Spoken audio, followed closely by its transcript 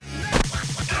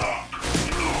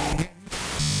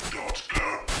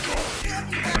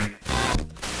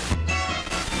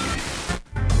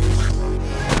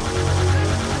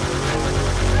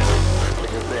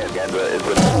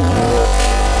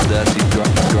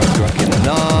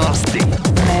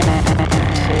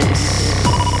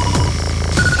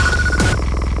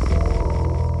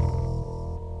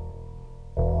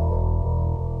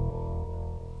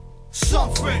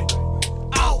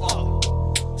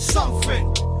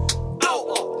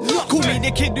Call me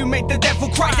the kid who made the devil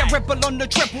cry. I rebel on the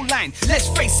treble line. Let's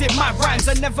face it, my rhymes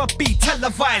will never be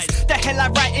televised. The hell I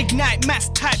write, ignite, mass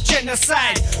type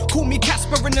genocide. Call me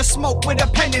Casper in the smoke with a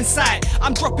pen inside.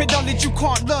 I'm dropping knowledge you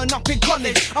can't learn up in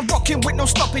college. I'm rocking with no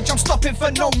stoppage, I'm stopping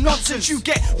for no nonsense. You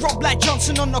get robbed like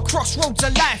Johnson on the crossroads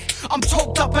of life. I'm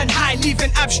toked up and high,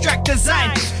 leaving abstract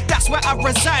design. That's where I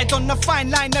reside, on the fine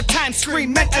line of time.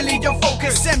 Scream mentally, your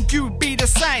focus, MU be the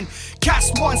sign.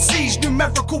 Cast one siege,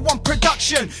 numerical one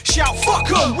production. Shout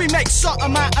fuck 'em, we make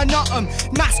something out of nothing.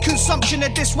 Mass consumption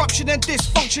and disruption and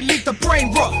dysfunction leave the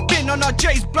brain rot. Been on our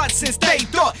J's blood since day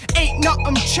dot. Ain't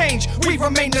nothing changed, we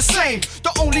remain the same.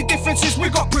 The only difference is we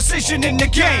got precision in the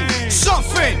game.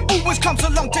 Something always comes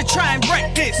along to try and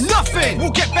wreck this. Nothing will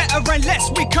get better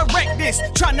unless we correct this.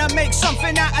 Trying to make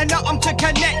something out of nothing to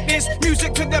connect this.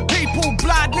 Music to the people,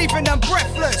 blood leaving them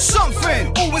breathless.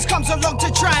 Something always comes along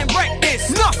to try and wreck this.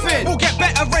 Nothing will get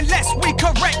better unless we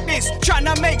correct this. Trying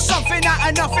to make something out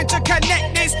of nothing to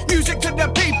connect this. Music to the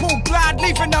people, blood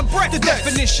leaving them breathless. The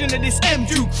definition of this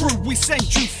MU crew, we send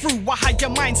you through a higher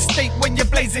mind state when you're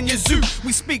blazing your zoo.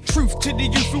 We speak truth to the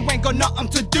youth who ain't got nothing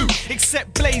to do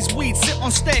except blaze weed, sit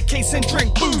on staircase and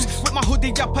drink booze. With my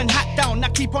hoodie up and hat down, I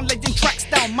keep on laying tracks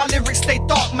down. My lyrics stay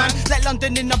dark, man, like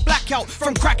London in a blackout.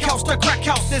 From crack house to crack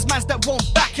house, there's mans that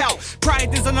won't back out.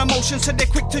 Pride is an emotion, so they're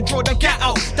quick to draw the get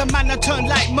out. The man that turned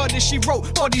like murder, she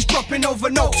wrote. Bodies dropping over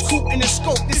notes, caught in the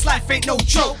scope. This life ain't no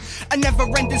joke. A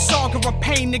never-ending saga of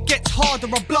pain, it gets harder.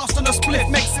 A blast on a spliff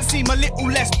makes it seem a little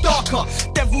less darker.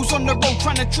 Devils on the road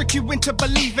trying to trick you into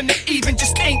believing it even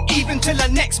just ain't even till the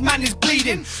next man is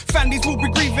bleeding. Families will be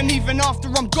grieving even after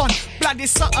I'm gone. Blood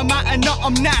is something out and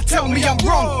nothing now. Tell me I'm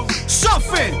wrong.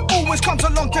 Something always comes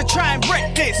along to try and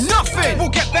wreck this. Nothing will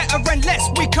get better unless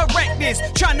we correct this.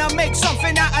 Trying to make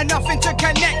something out of nothing to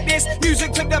connect this.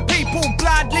 Music to the people,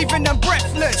 blood leaving them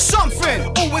breathless. Something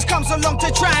always comes along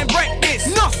to try and wreck this.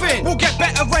 Nothing will get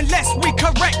better unless we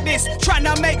correct this. Trying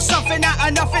to make something out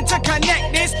of nothing to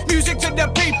connect this. Music to the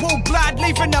people, blood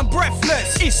leaving them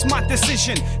breathless. It's my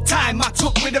decision, time I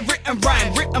took with a written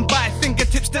rhyme. Written by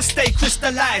fingertips that stay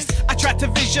crystallized. I try to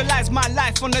visualize my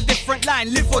life on a different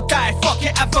line. Live or die, fuck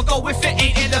it, have a go if it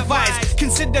ain't ill-advised.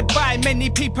 Considered by many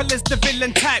people as the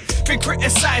villain type. Been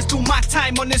criticized all my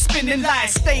time on the spinning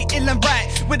lies. Stay ill and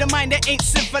right, with a mind that ain't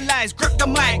civilized. Grip the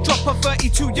mic, drop a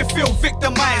 32, you feel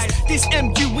victimized. This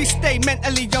MU, we stay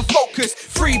mentally unfocused.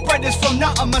 Free brothers from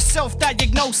nothing, a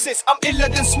self-diagnosis. I'm iller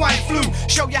than swine flu,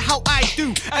 show you how I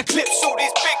do. Eclipse all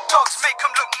these big dogs, make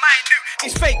them look minute.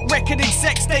 These fake record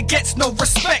execs, they gets no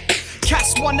respect.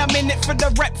 Cast one, I'm in it for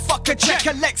the rep, fuck a check.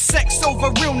 Collect sex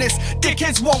over realness,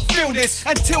 dickheads won't feel this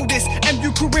until this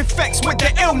MU crew infects with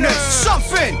the illness.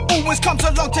 Something always comes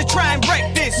along to try and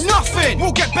wreck this. Nothing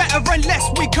will get better unless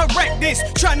we correct this.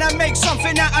 Trying to make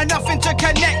something out of nothing to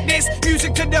connect this.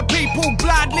 Music to the people,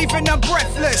 blood leaving them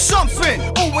breathless. Something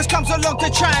always comes along to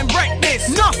try and wreck this.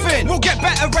 Nothing will get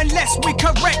better unless we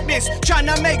correct this. Trying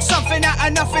to make something out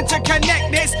of nothing to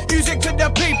connect this. Music to the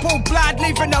people, blood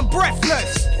leaving them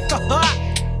breathless.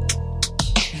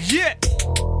 Yeah,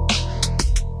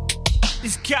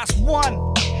 it's Cast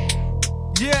One.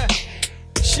 Yeah,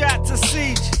 shout out to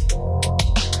Siege.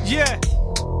 Yeah,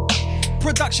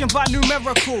 production by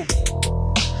Numerical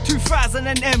 2000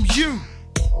 and MU.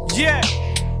 Yeah,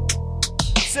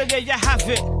 so there you have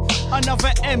it,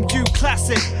 another MU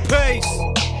classic. Peace.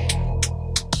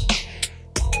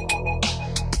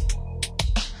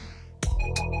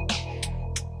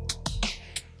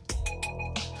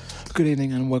 Good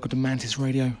evening and welcome to Mantis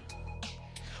Radio.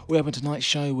 We open tonight's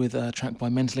show with a track by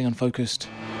Mentally Unfocused.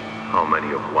 How many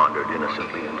have wandered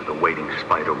innocently into the waiting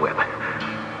spider web?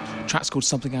 The track's called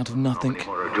Something Out of Nothing. How many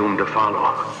more are doomed to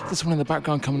follow? This one in the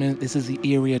background coming in, this is the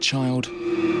Eerie Child.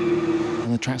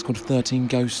 And the track's called 13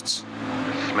 Ghosts.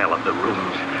 The smell of the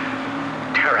ruins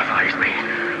terrifies me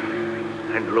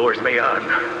and lures me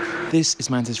on. This is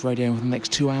Mantis Radio, and for the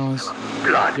next 2 hours,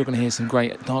 Blood. you're going to hear some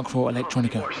great Dark Thought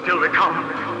electronica. More still to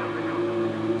come.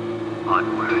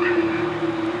 Onward.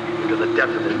 Into the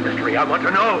depths of this mystery, I want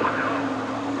to know.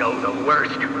 Know the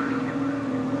worst.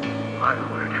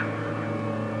 Onward.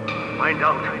 Find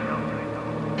out.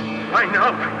 Find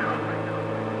out.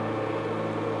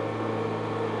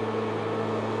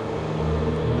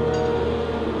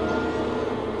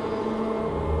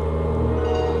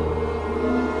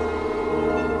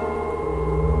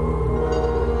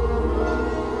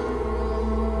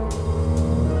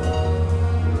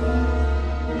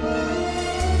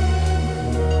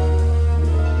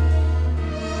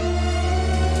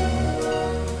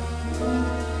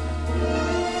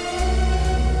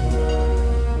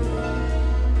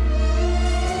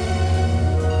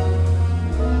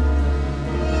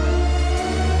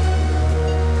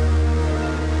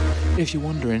 If you're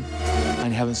wondering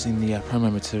and you haven't seen the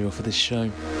promo material for this show,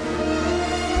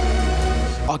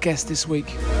 our guest this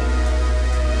week,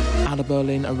 out of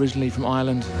Berlin, originally from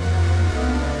Ireland,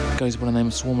 goes by the name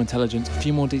of Swarm Intelligence. A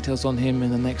few more details on him in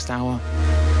the next hour.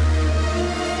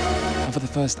 And for the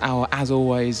first hour, as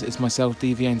always, it's myself,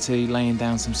 DVNT, laying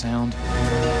down some sound.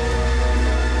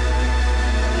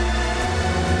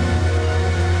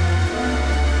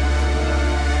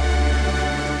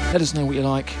 Let us know what you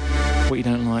like, what you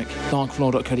don't like.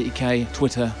 darkfloor.co.uk,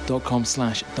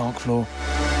 twitter.com/darkfloor.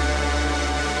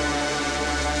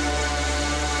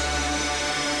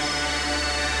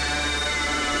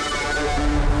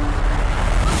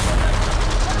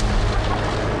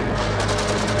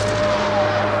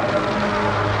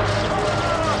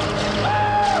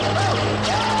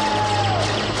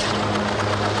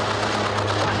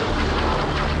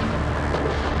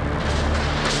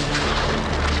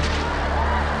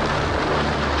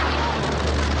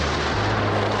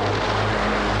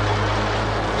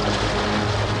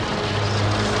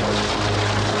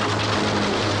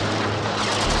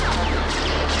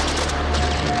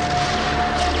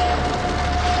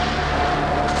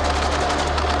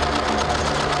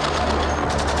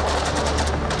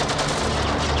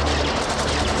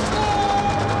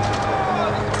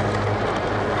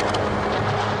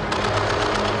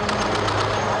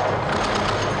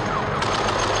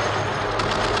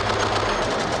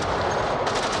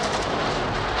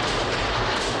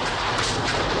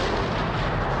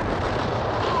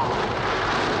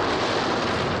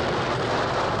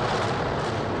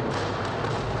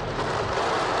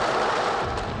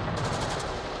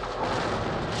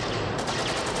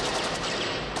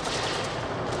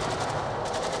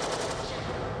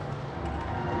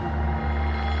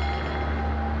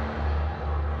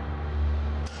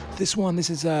 This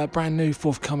is brand new,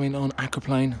 forthcoming on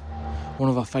Aquaplane, one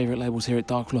of our favourite labels here at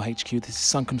Darkfloor HQ. This is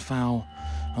Sunken Fowl,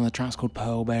 and the track's called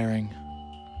Pearl Bearing.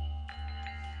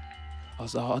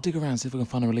 I'll dig around, see if I can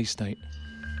find a release date.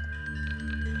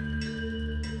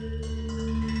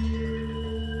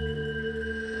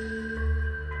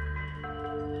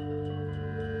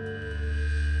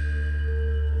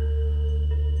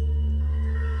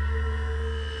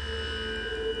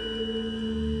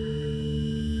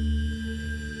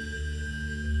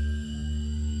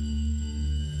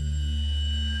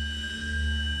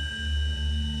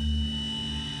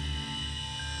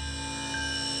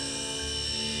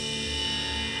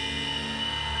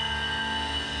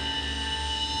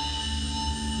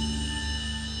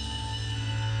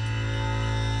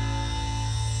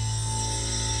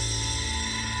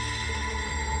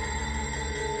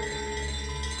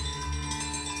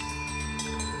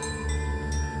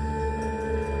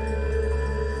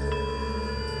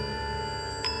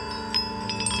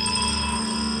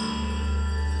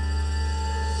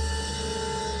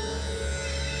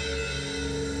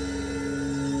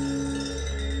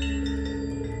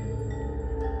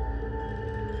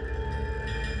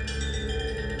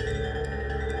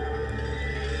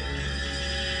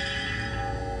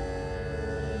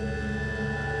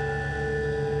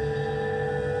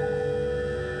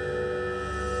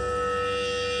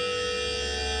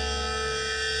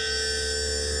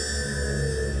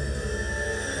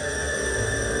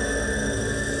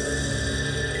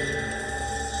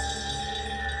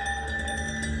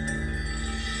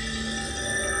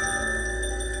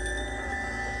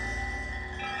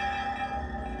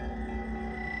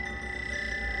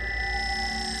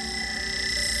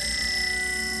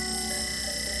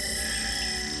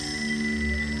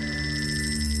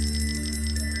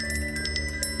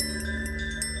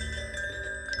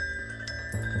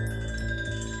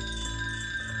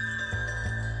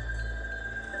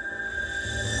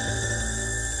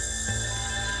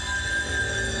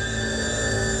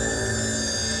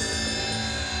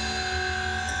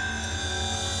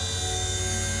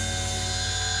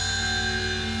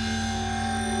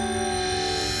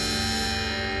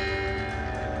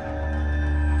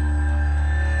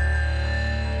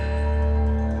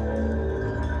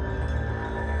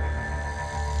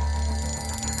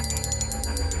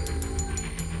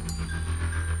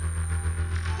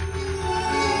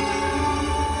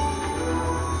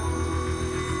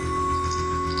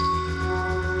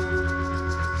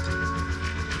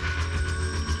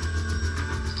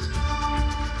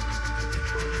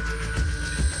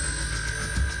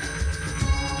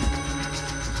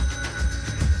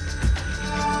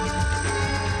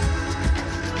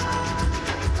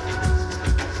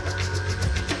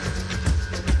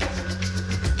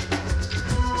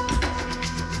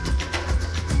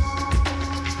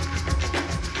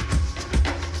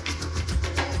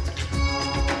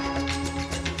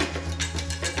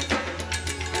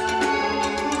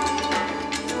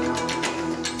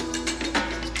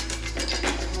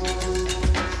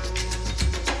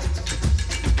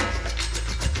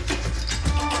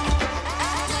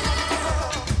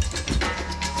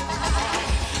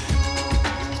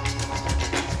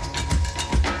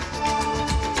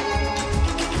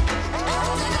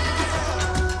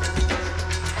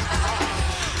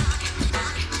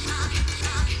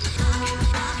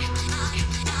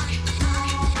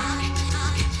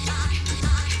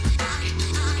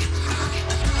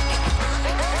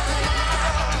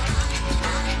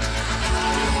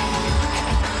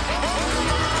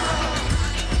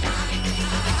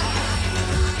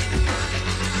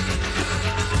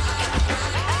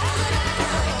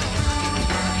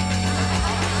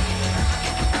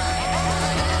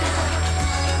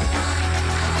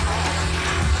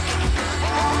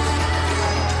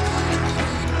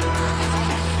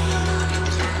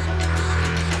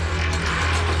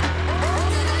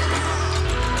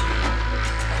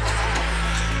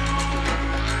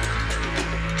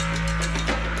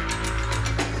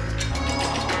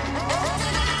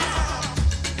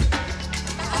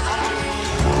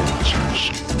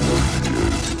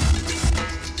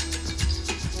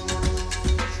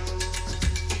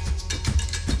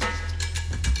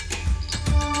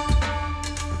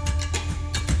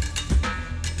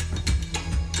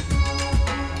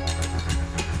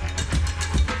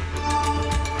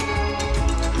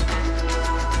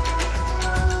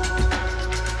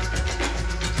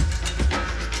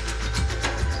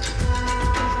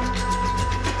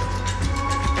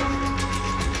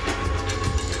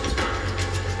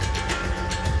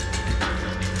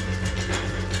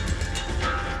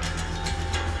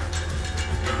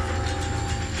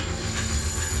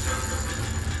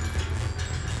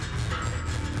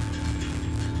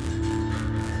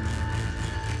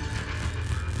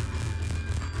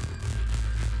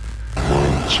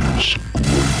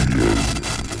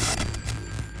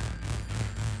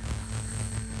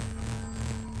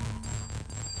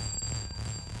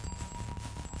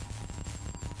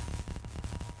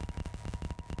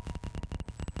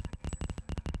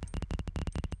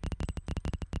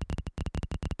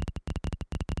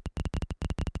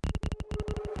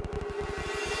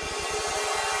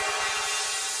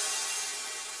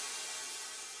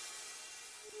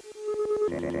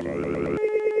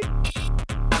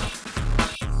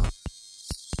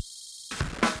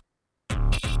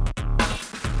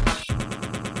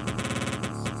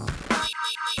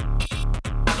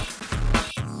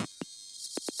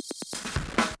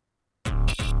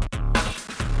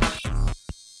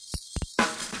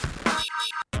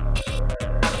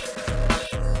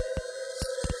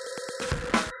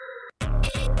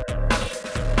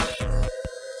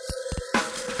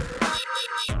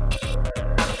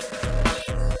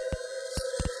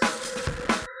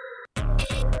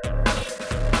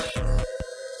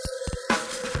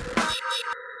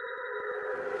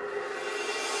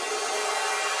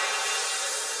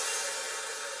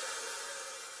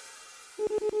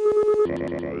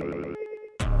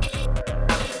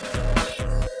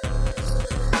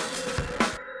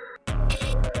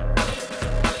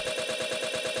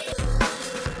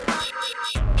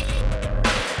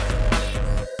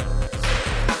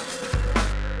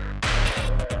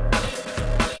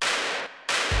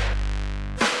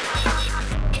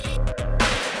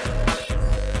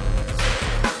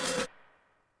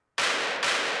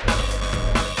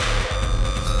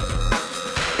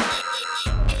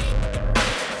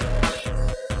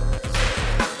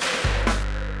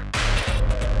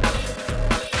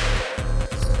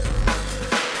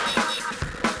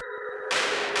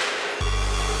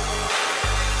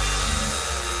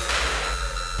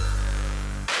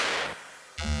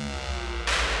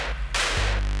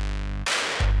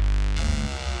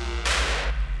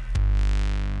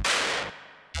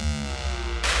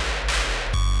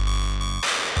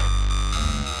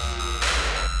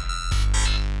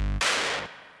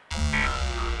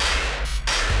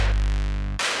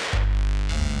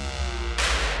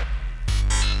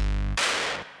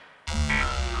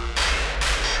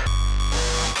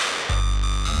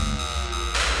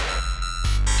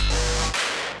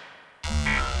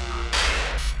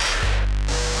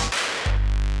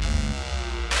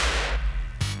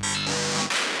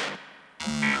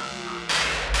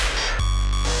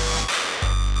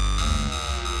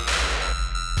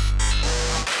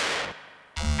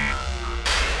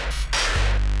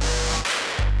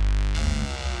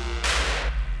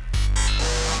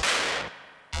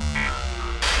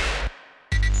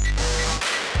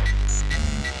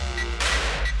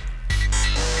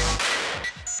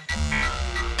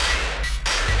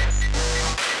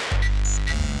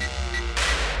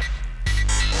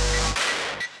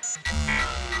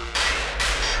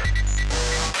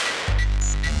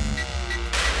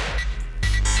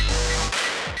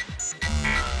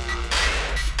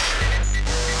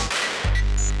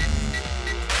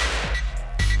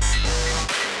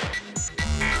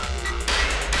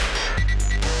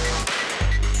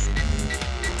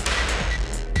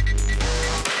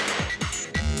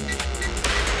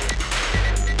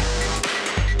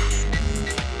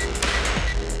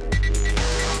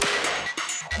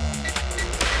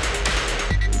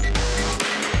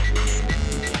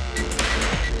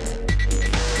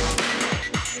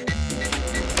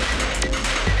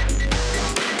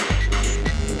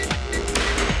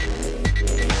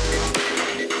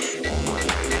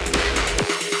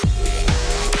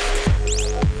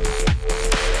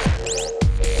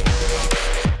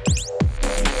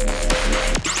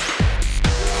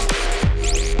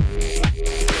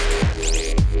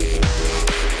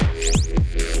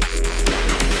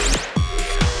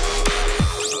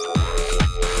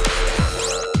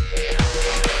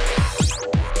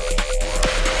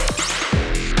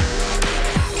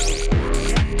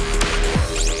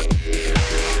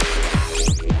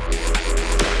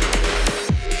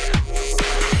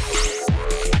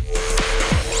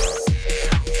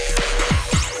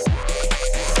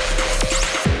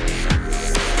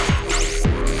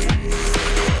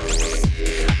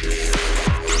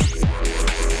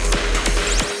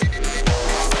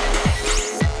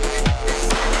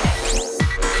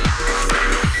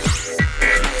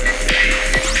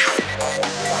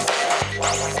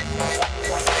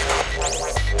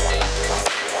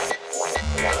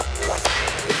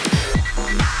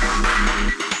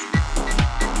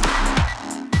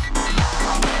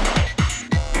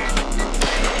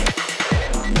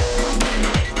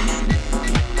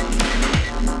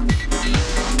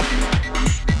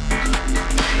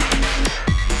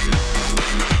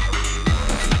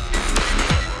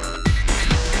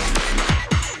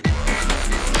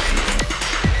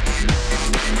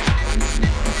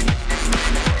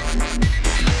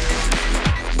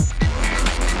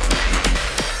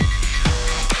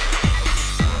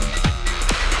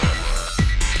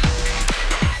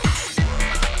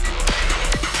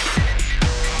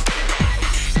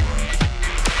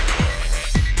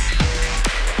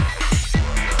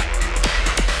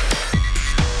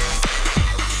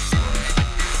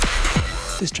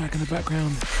 This track in the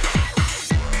background,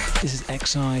 this is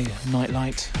XI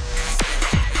Nightlight,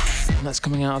 and that's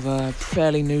coming out of a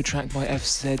fairly new track by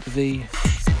FCV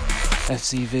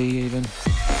even.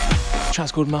 The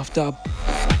track's called Muff Dub.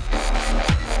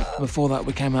 Before that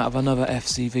we came out of another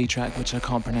FCV track which I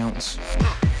can't pronounce,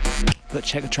 but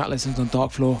check the track listings on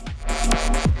Dark Floor.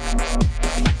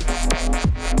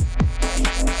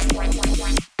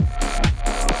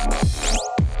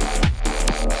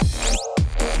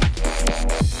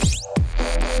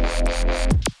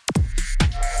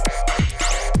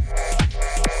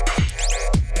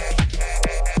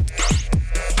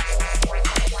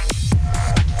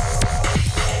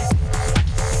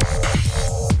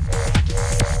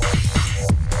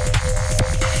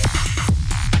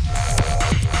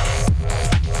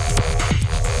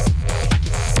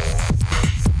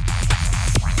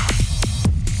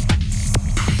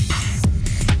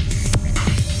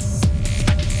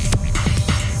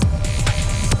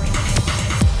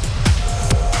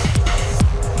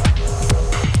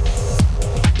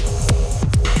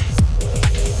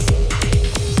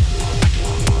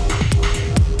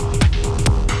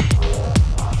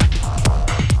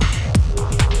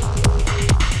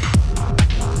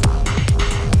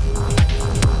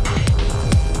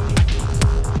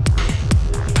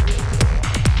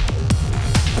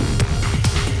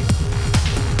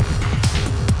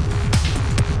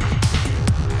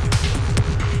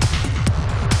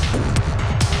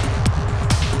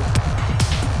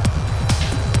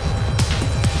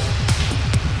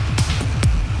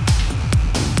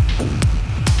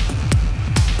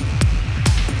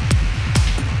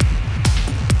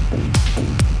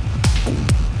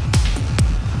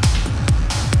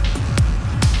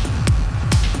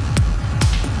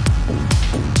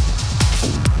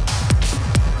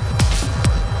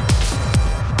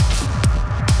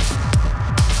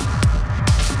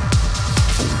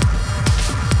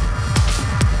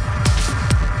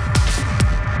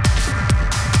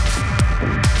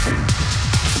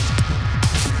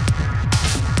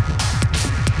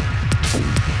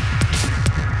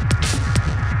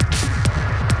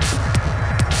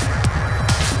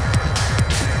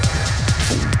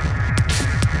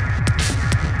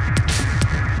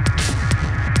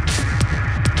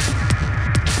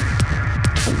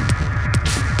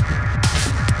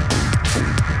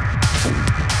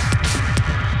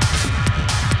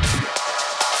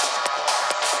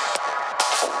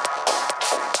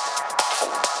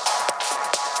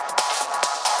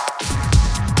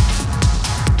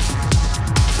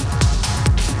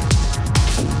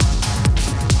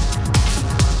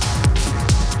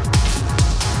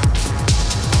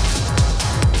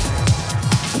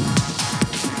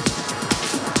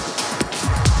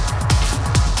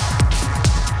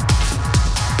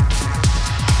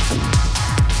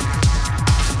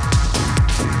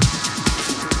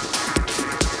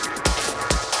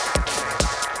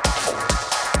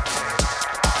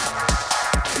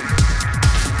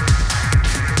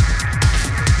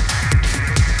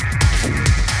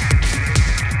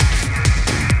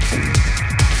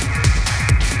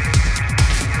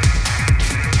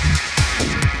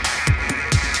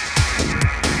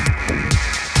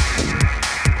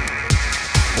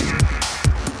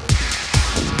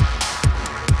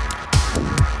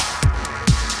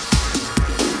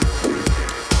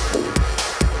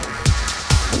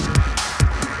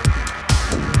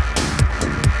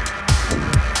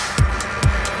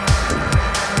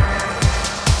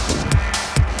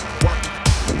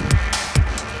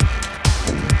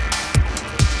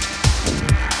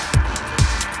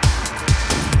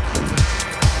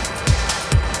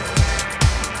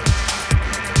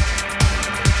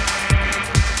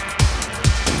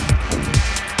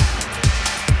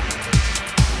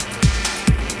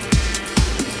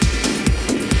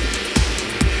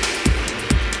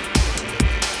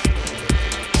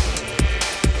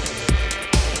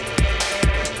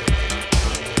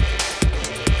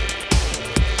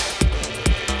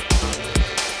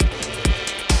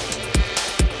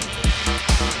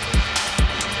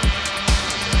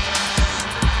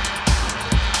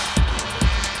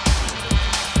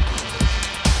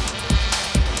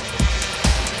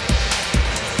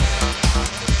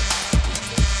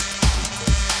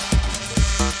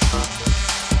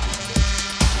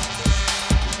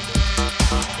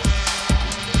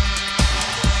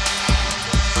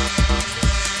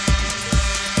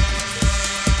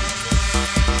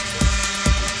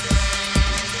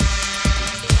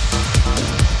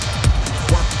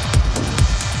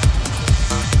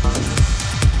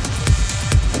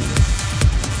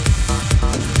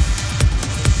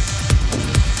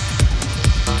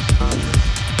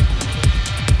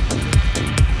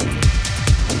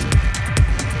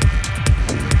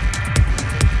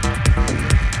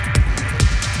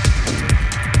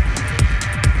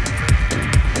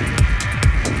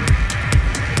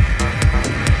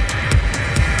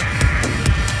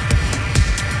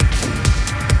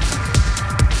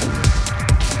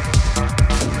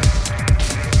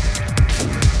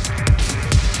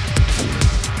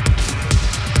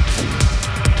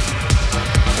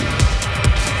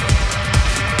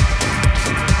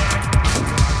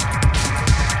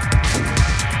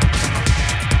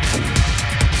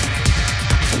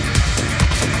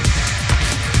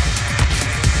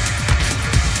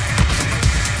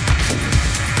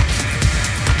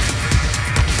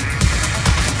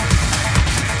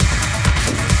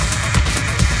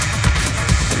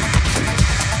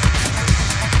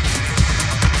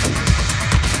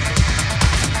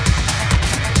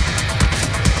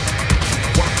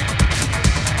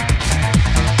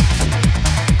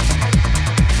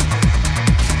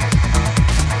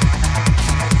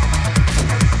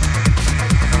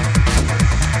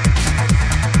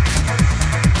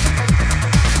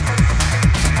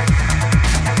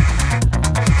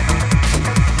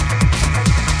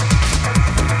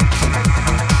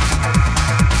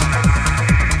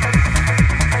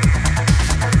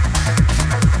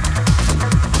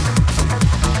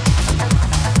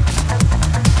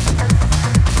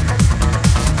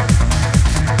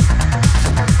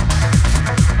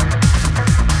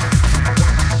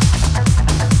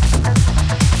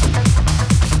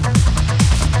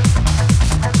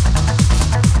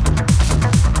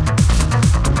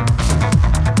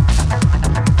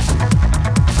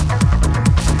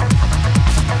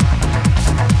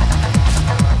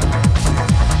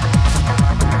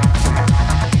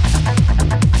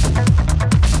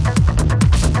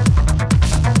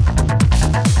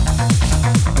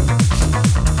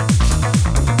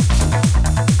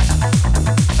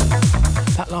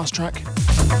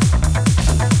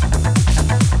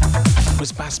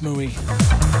 was Bass Mui.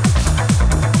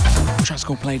 Track's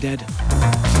called Play Dead.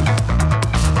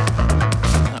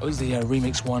 That was the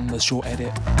remix one, the short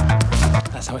edit.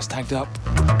 That's how it's tagged up.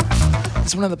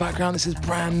 This one in the background, this is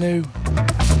brand new.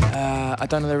 I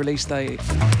don't know the release date.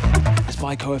 It's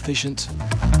by Coefficient.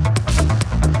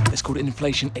 It's called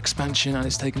Inflation Expansion and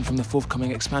it's taken from the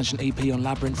forthcoming Expansion EP on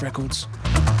Labyrinth Records.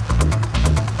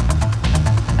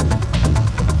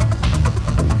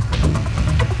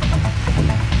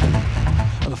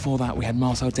 And before that we had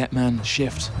Marcel Detman,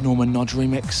 Shift, Norman Nodge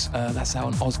remix. That's out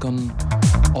on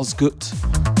Osgut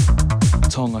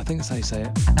Tong, I think that's how you say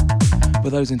it.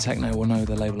 But those in techno will know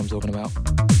the label I'm talking about.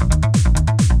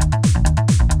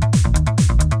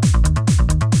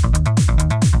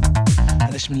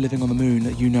 Unless you've been living on the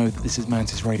moon, you know that this is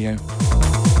Mantis Radio.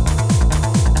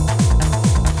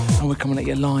 And we're coming at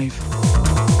you live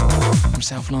from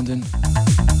South London,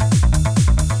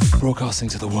 broadcasting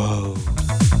to the world.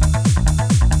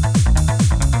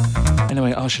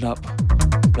 Anyway, I'll shut up,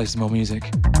 play some more music.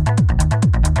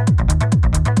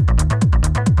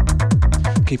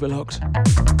 Keep it locked.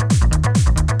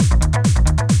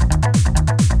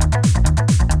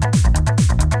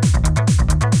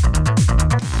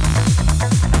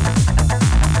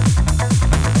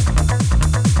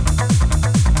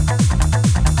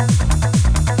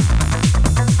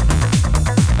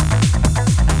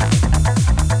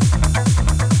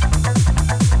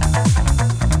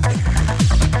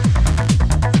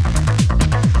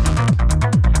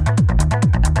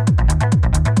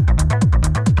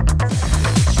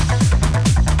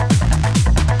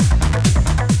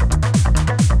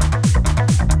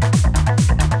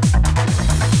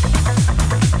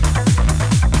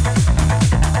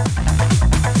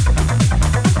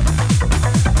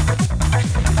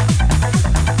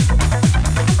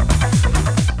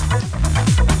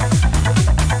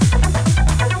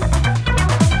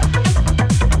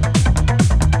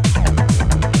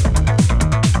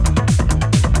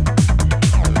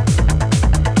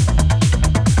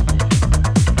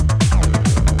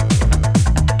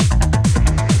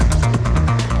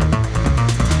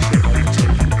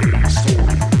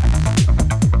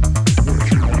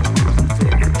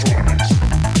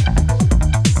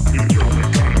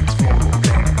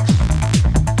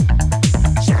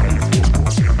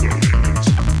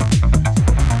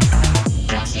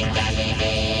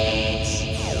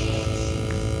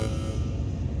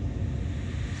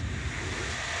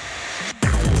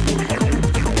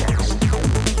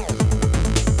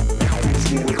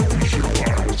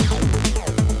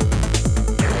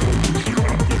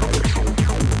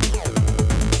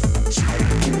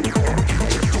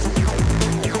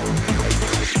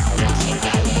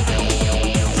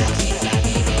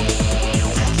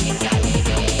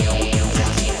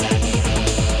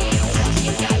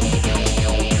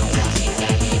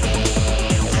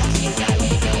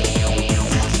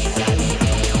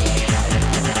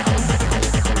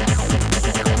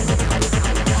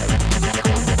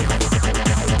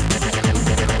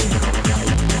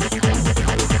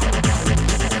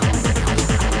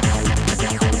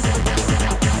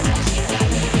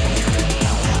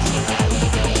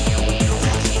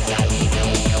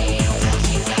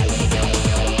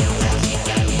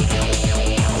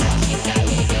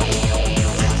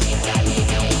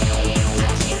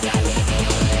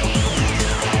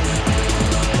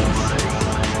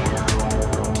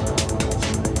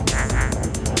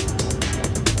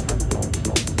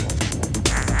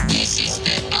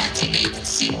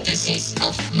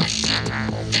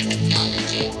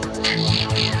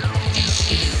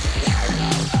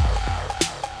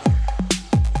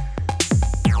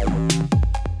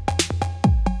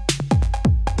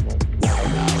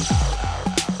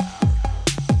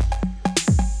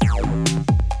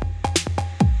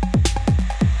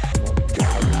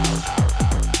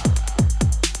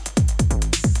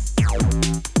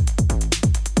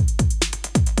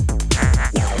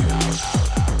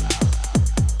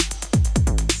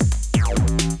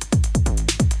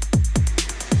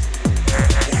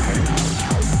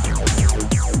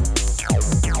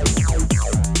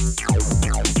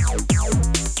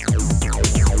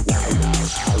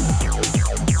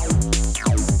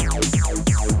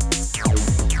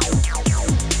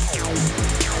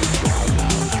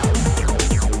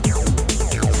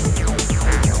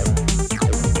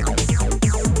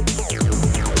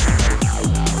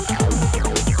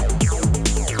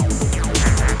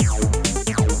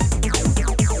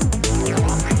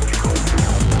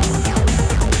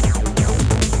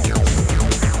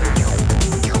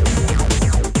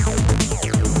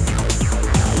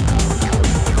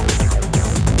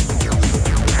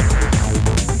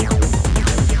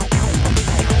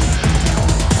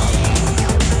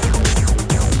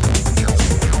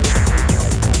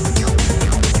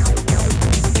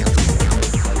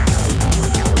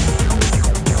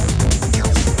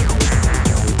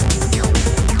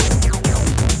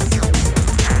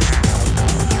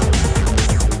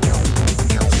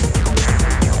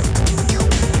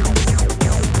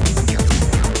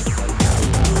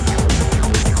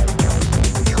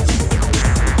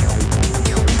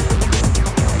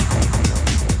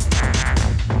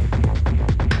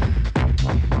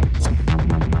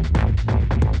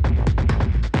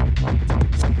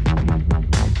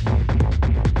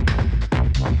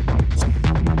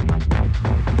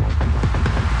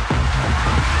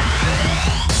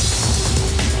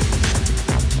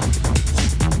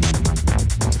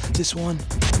 this one.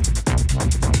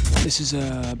 This is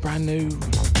brand new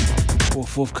or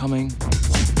forthcoming,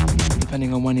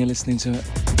 depending on when you're listening to it.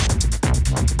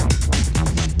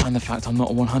 And the fact I'm not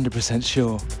 100%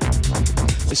 sure.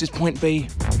 This is Point B.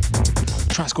 The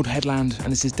track's called Headland,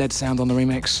 and this is Dead Sound on the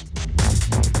remix.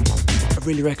 I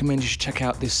really recommend you should check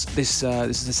out this. This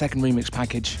is the second remix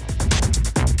package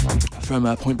from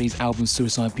Point B's album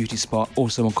Suicide Beauty Spot,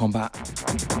 also on Combat.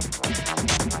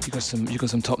 You got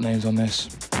some top names on this.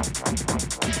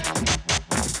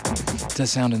 Dead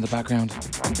Sound in the background.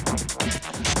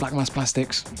 Black Mass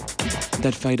Plastics,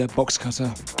 Dead Fader, Box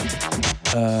Cutter,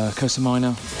 Cosa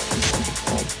Minor,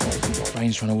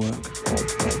 Brain's trying to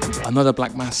work. Another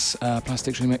Black Mass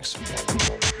Plastics remix.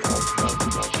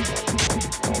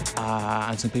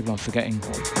 And some people I'm forgetting.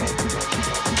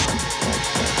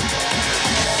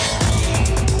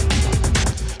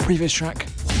 Previous track,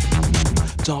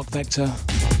 Dark Vector.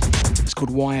 It's called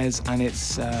Wires, and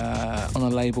it's on a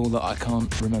label that I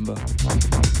can't remember.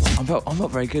 I'm not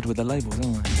very good with the labels,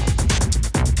 am I?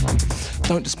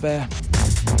 Don't Despair.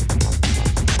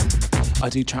 I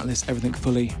do tracklist everything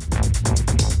fully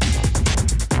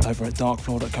over at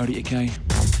darkfloor.co.uk.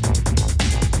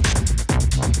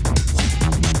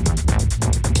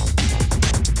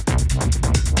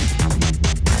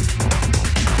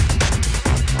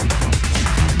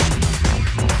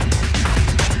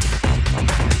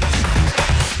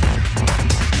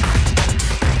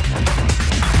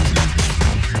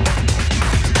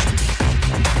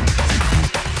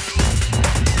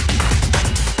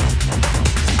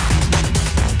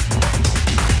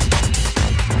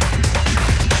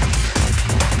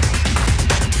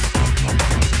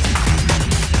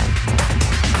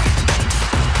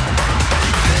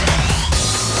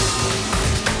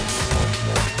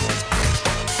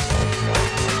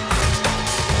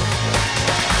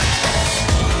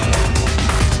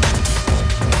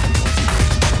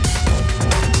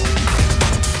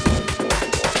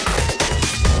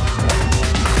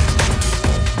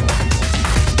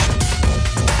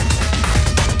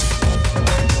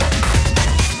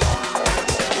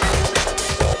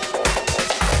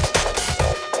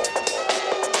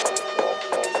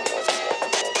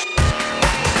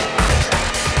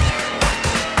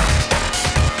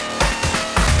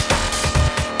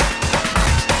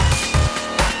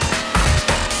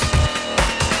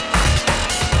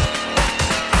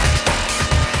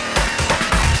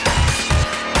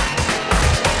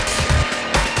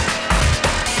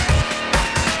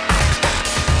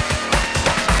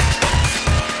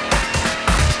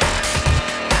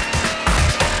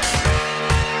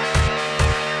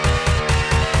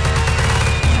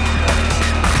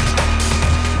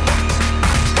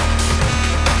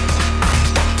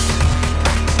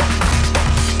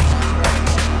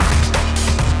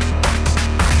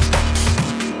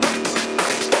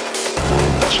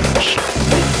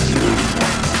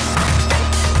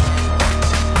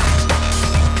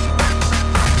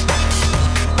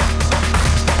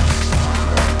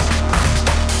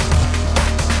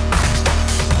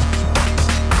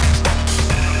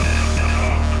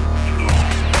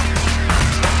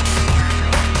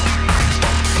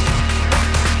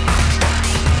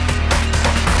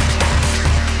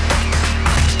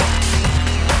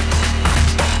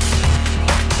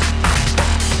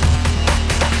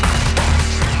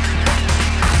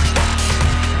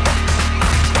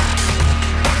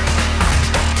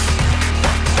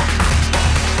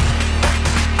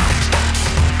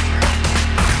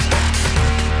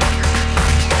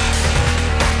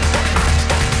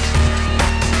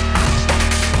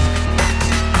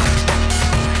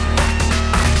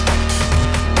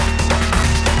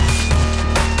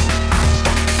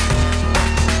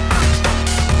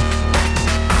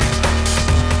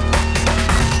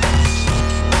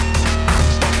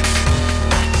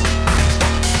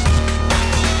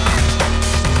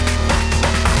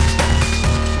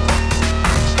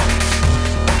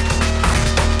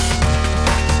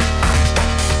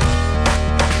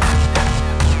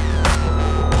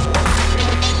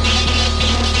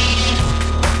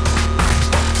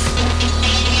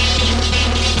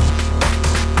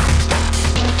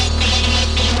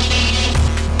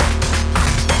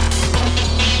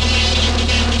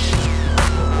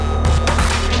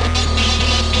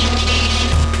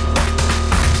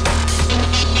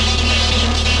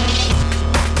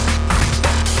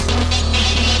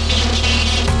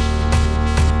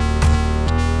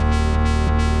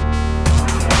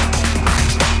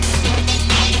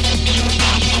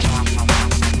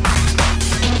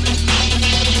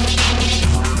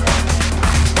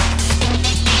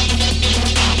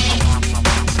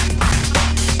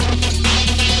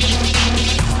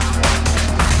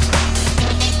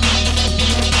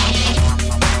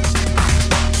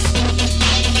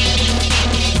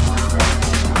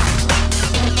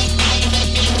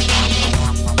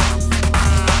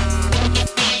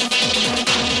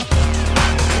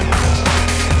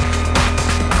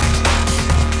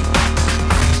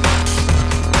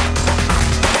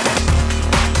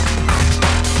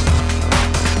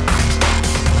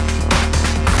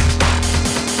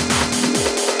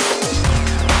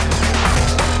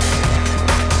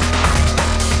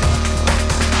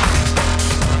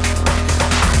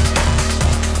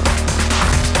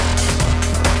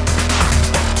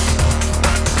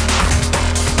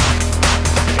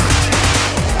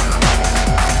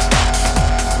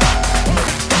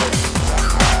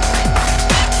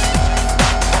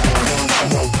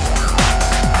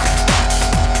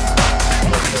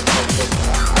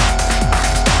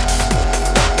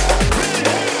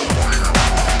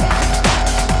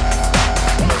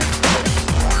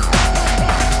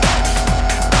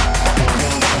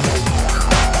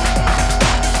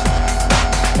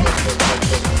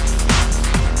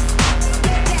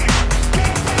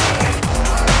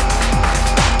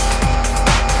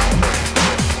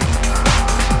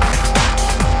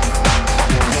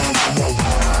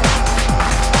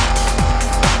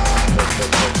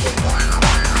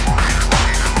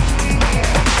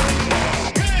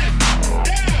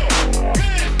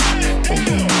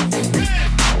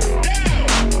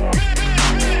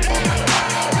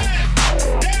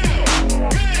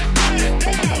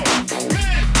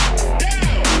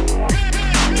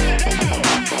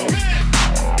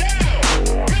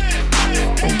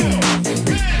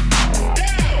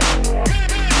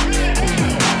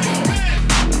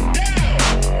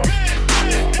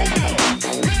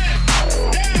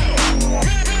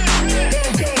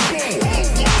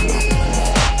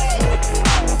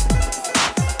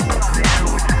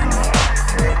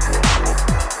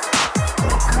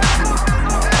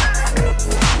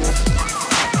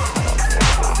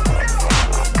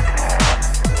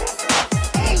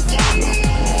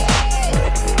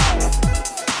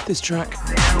 this track.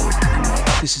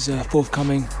 This is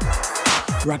forthcoming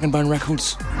Rag and Bone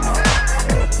Records.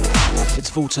 It's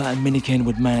Volta and Minikin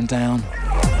with Man Down.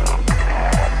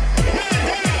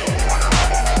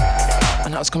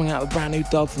 And that was coming out with a brand new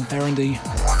dub from Ferendy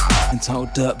entitled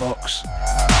Dirtbox.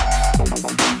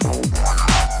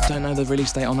 Don't know the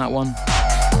release date on that one.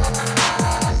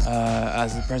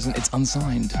 As at present, it's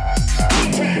unsigned.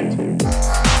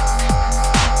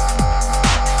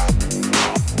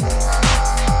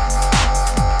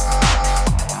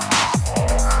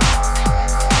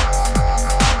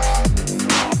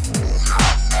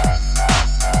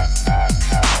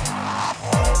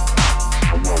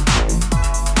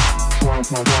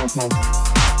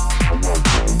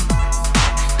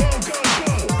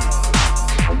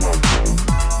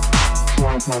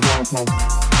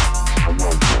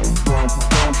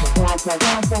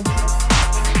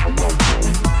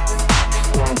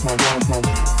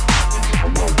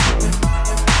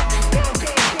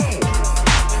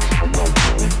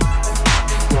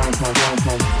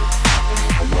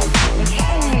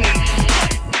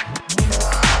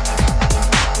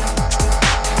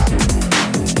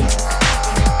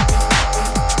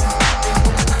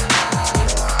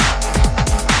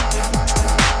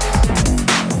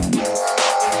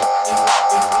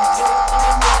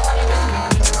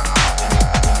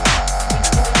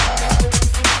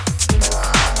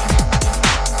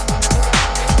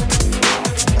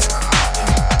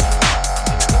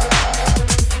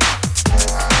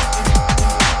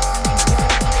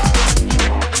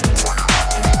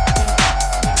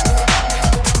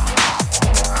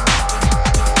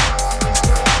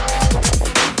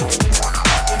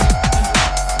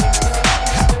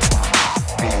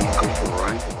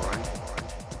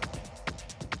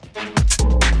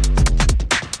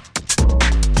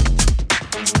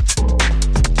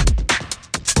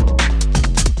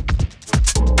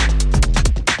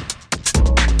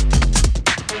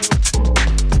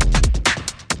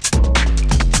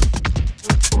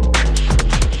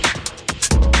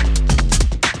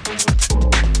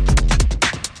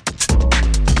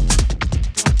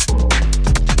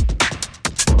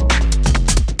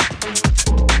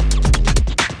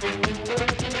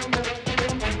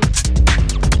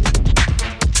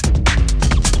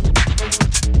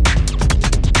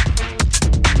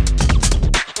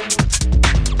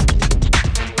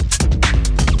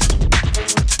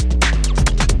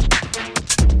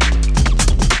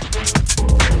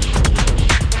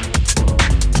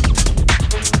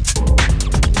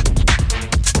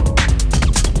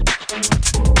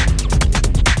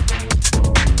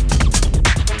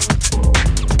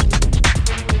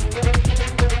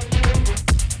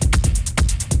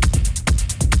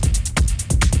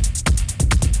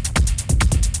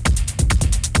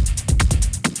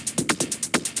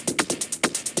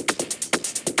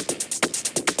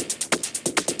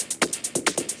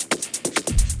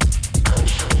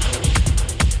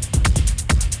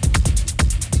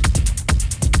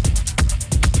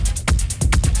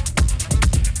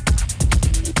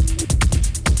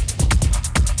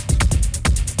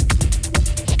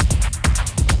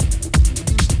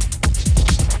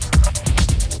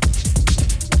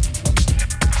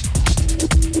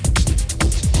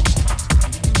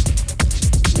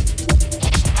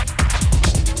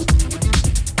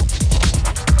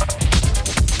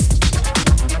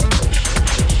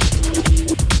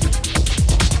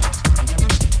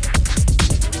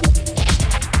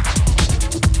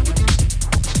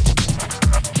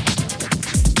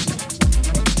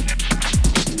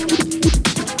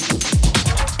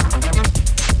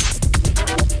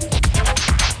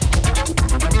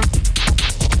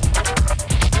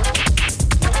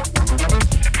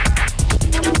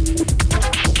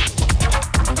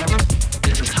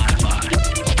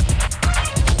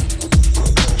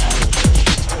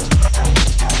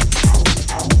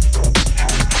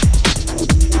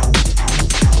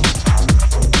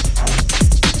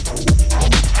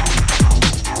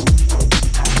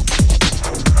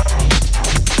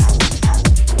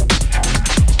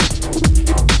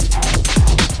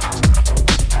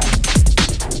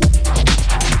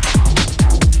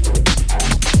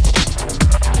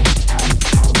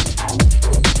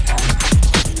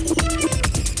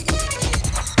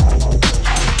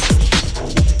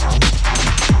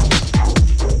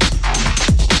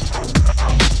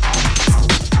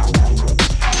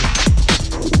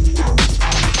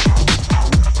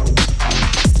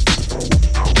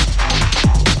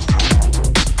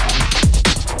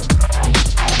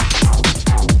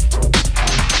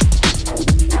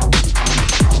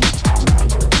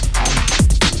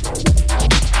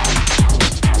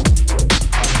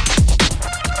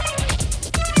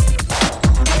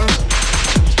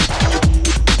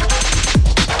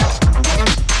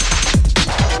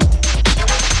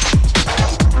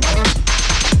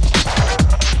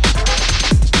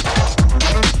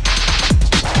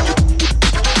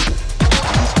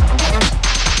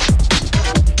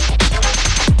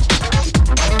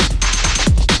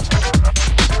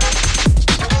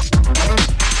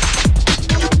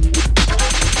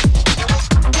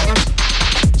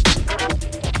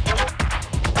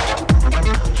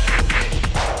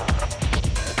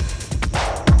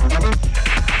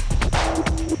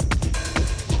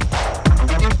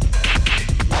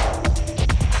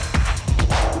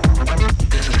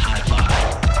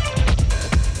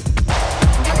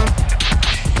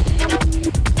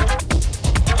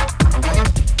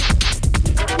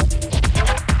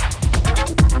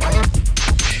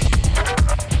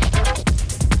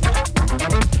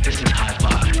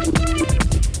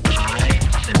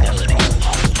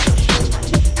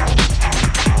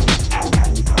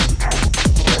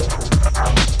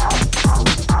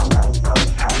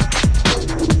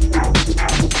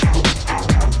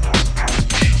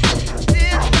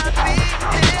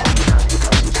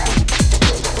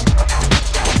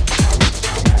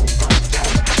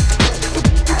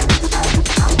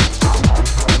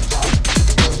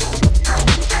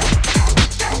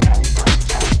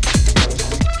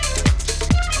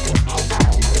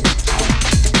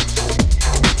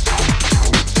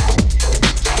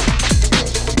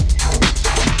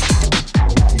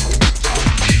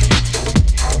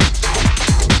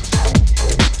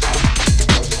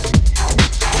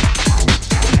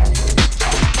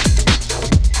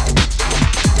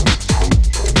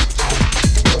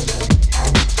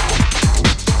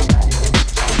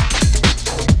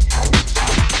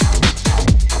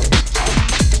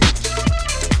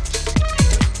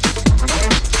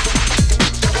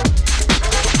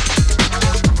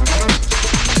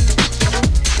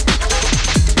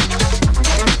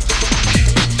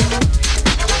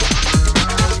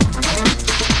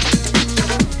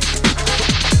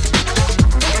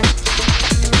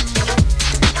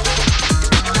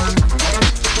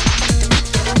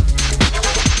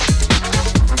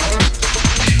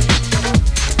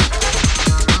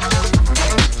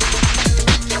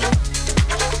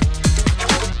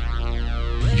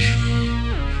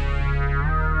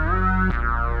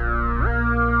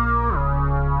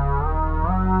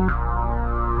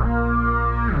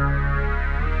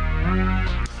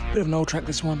 old track,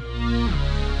 this one.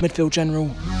 Midfield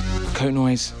General, Coat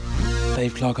Noise,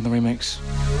 Dave Clark on the remix.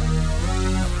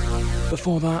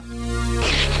 Before that,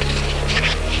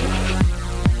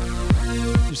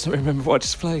 just don't remember what I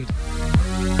just played.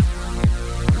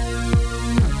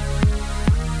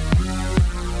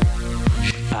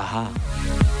 Aha.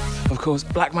 Of course,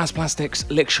 Black Mass Plastics,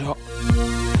 Lick Shot.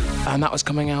 And that was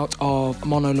coming out of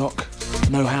Monolock,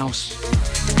 No House.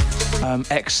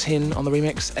 X-Hin on the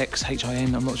remix,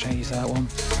 X-H-I-N, I'm not sure how you say that one.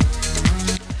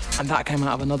 And that came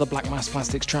out of another Black Mass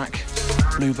Plastics track,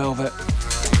 Blue Velvet.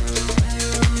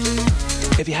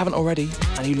 If you haven't already,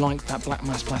 and you like that Black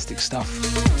Mass Plastics stuff,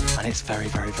 and it's very,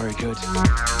 very, very good,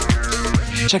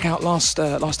 check out last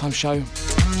time's show,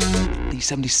 the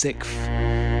 76th,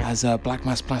 as Black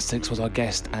Mass Plastics was our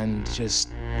guest, and just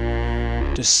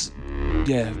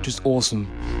awesome.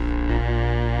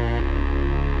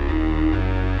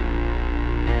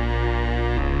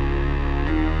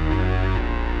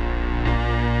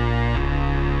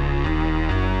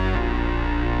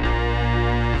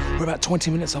 We're about 20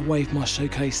 minutes away from our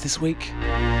showcase this week,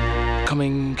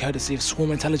 coming courtesy of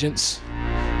Swarm Intelligence,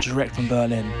 direct from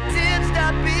Berlin.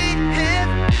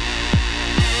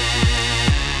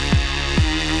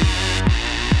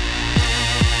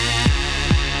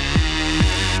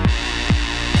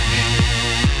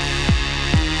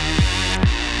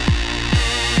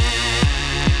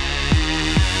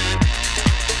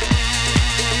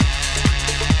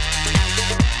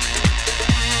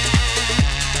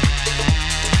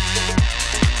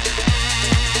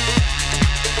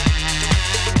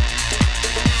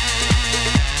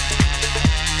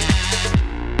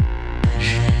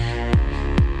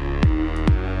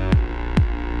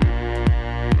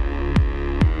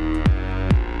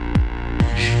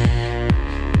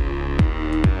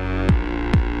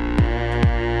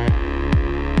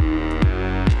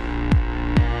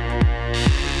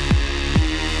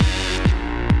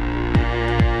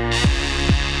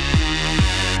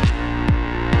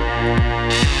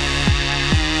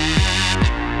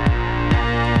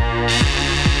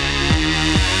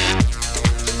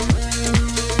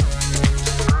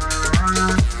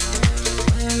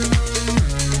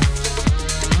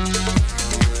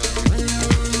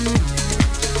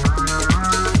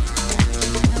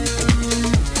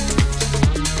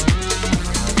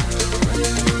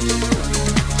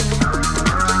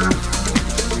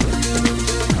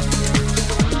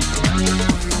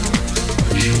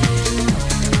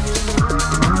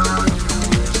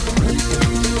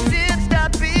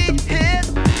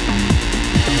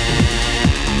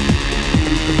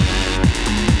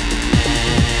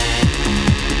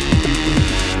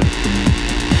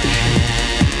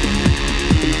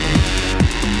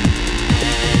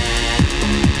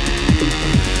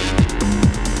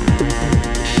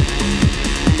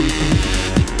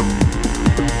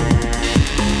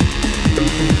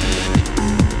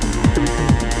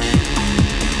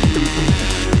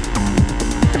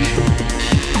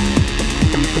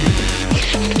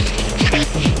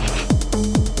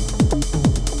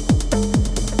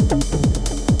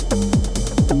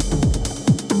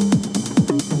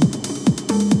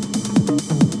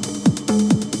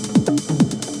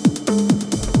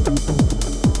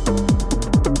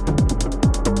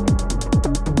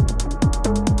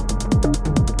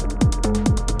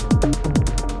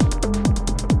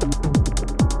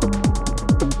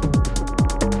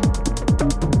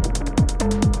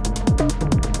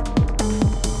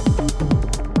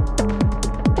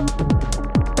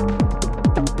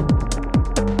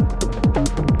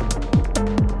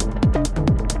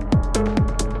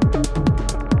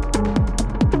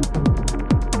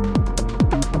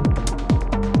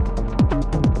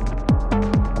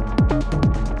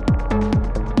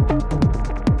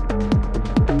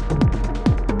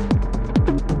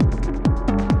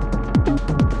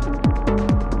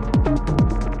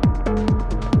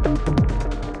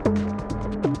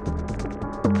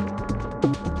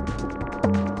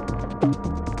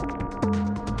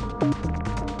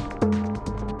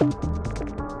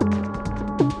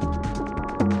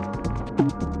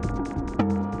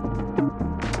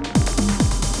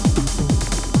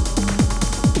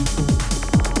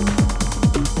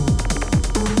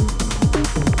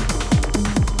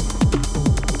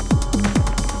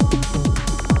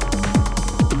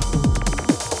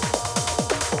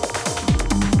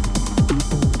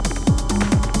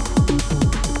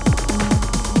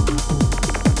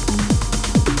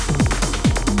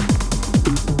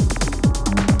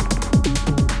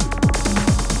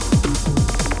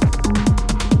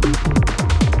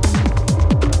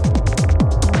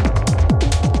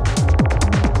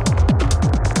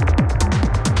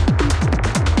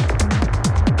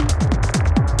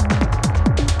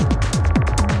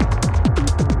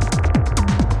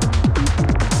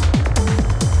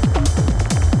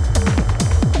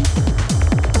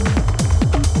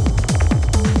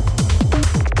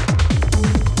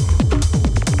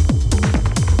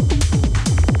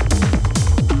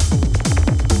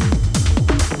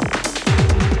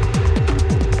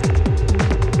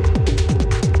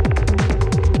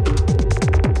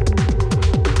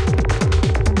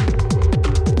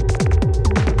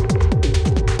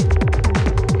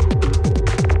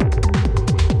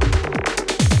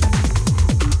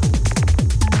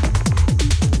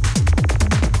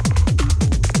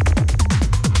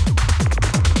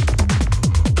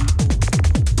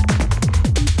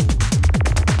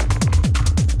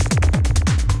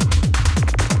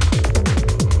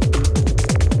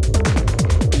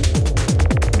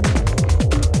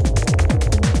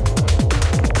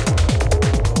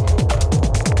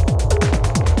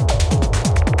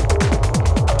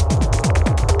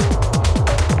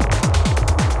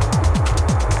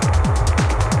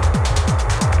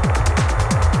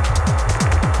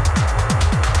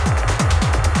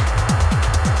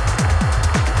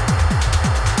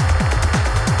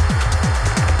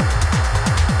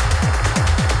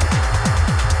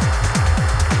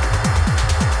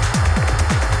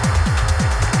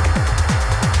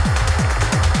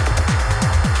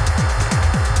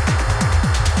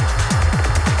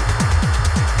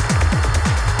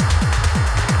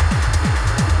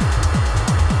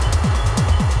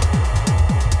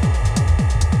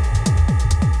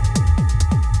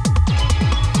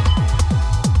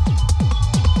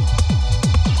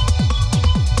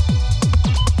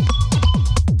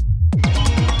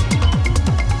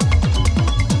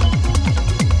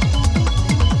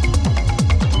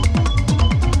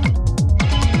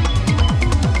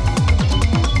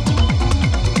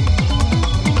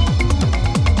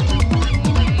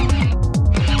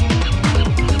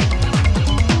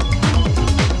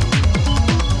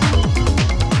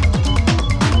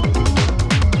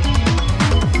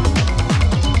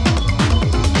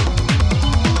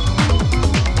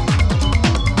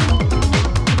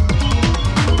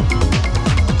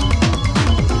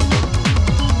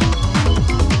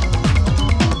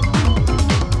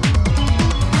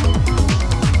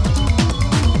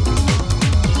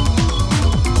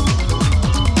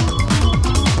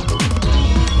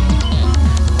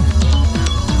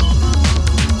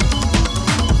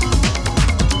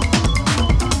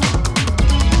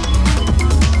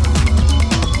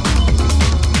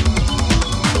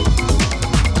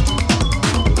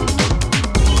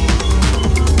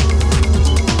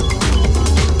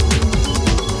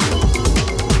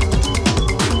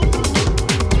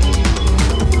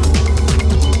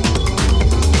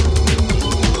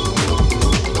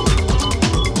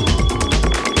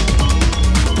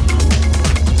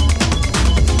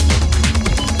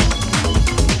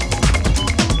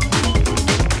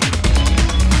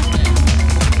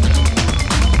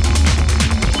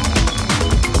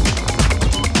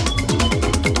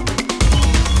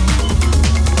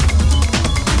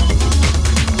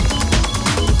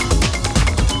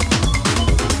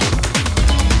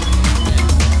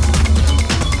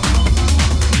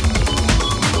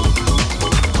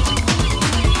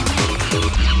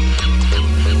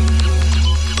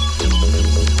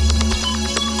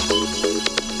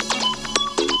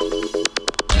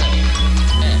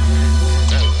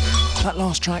 That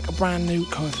last track, a brand new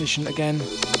Coefficient again.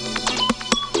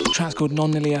 The track's called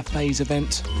Non-Linear Phase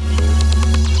Event.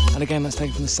 And again, that's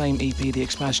taken from the same EP, the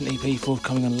Expansion EP,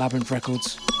 forthcoming on Labyrinth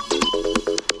Records.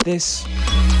 This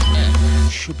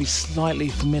should be slightly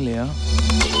familiar.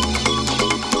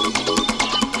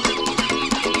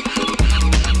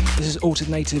 This is Altered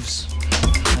Natives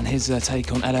and his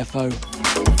take on LFO.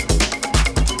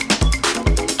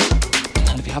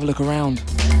 And if you have a look around,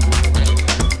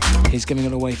 he's giving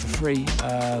it away for free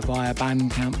via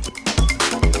Bandcamp.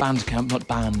 Bandcamp, not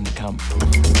Bandcamp.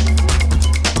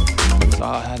 So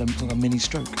I had a mini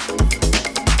stroke.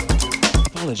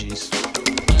 Apologies.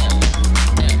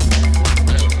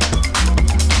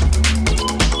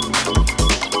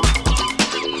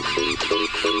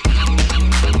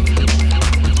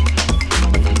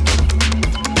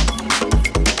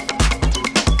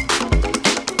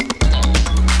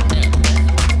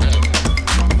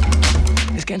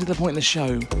 It's getting to the point in the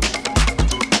show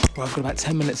where I've got about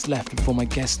 10 minutes left before my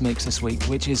guest mix this week,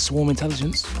 which is Swarm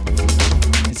Intelligence.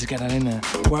 Need to get that in there.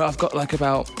 Where I've got like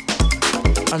about,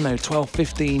 I don't know, 12,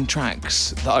 15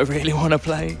 tracks that I really want to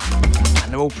play.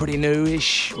 And they're all pretty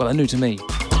new-ish. Well, they're new to me.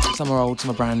 Some are old,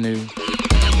 some are brand new.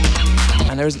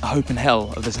 And there isn't hope in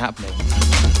hell of this happening.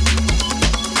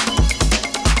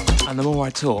 And the more I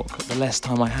talk, the less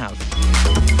time I have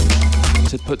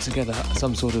to put together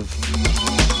some sort of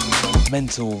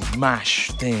mental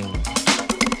mash thing.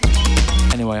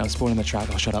 Anyway, I'm spoiling the track,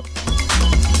 I'll shut up.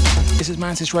 This is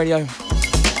Mantis Radio,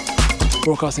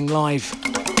 broadcasting live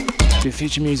to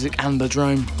Future Music and The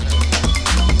Drome.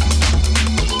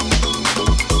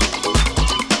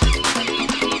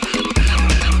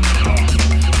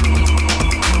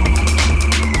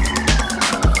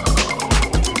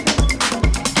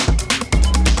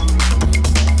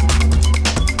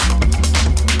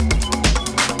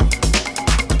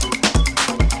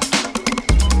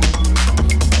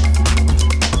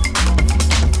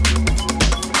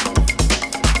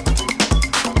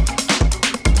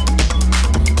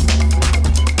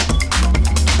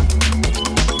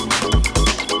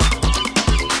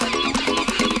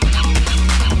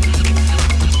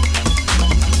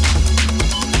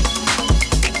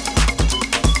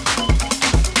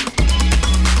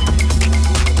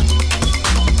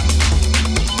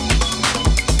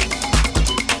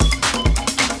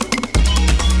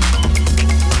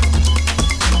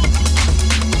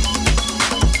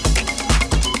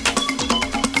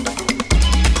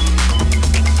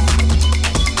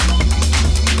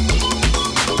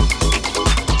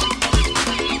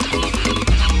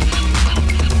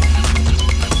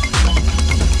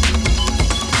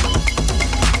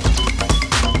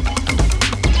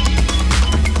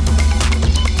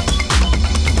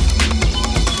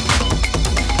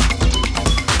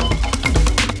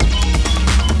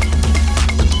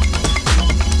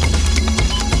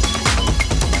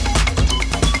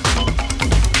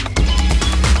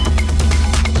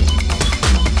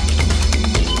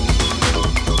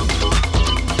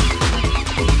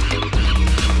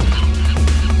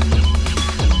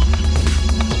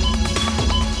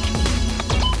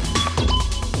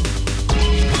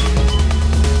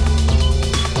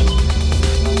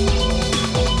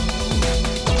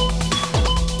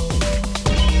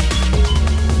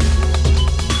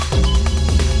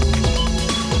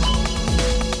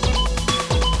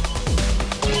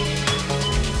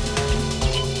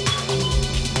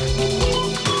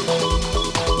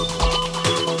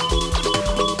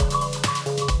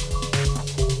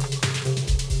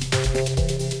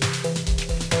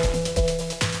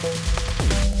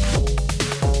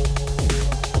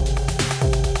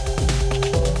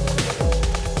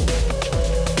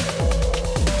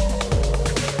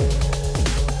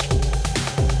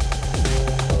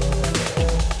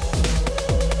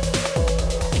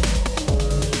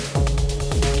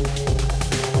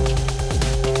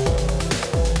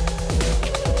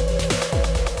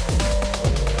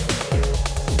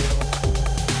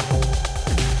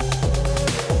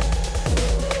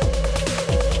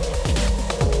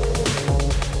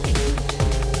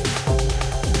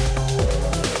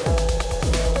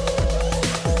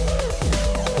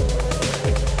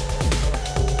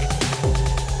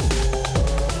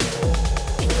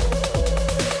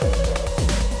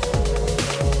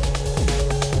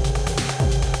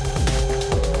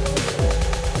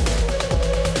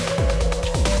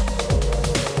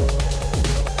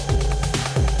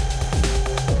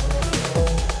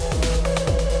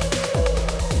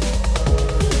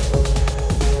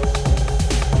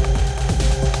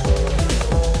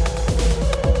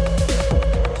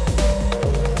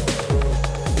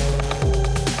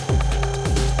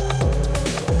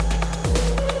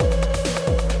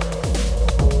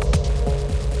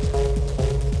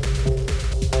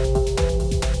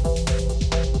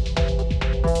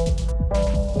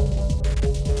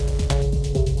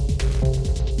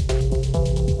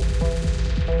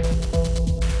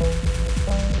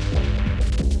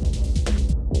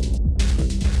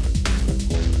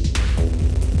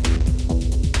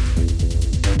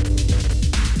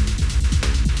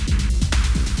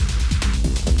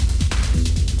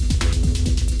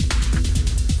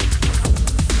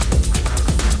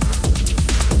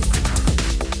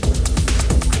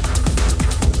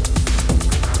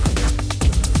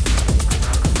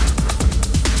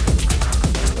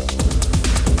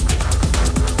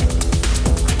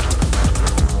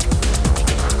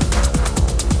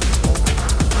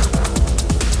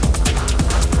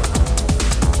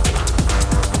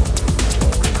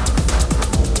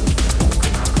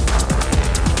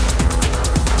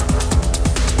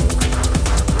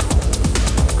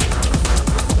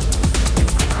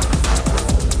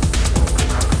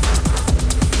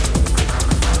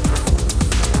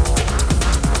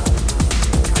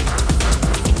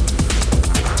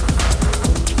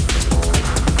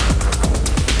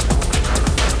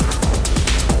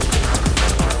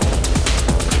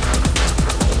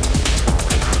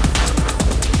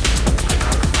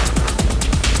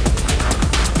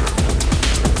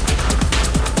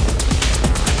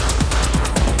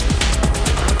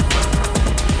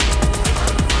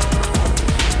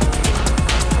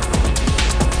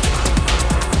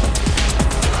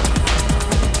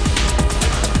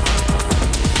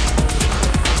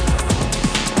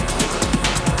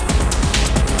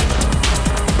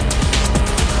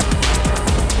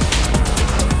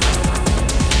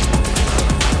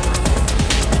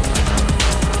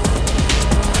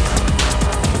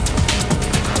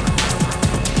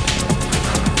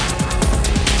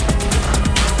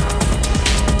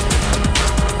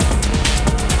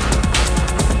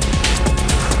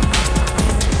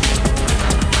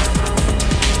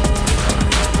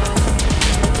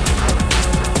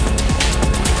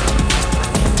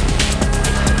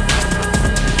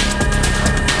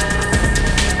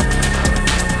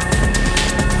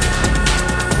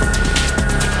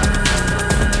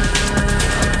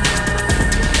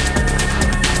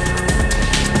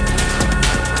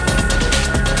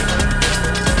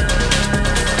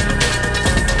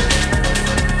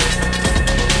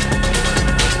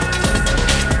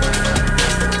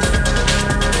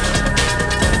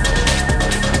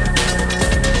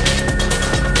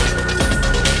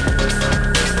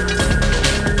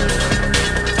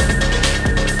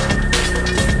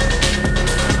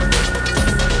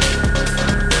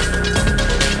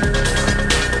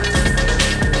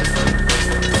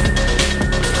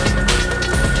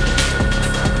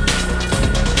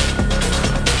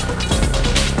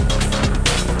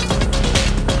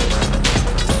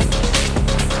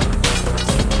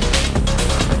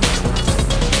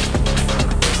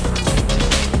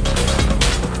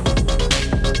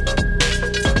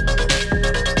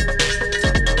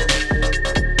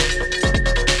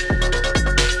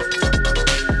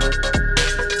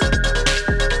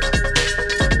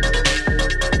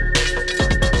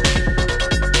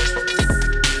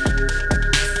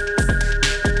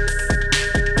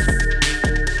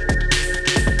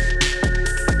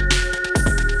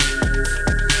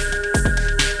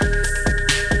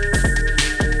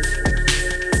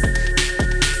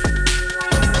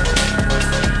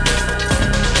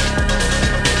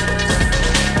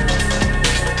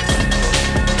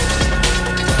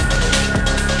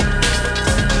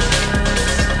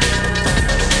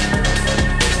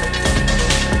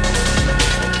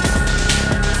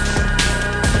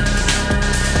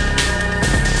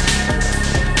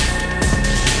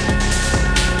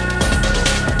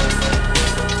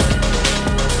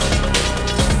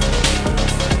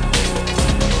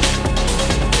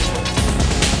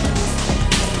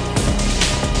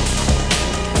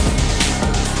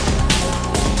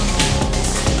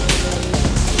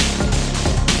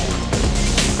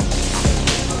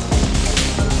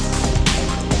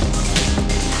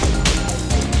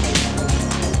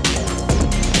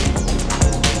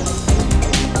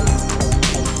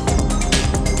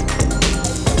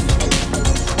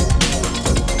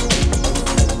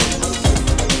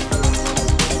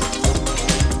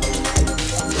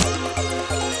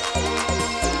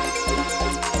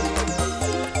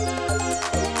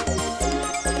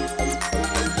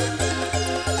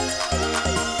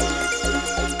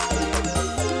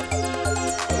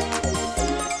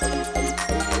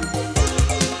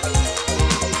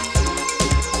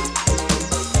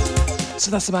 So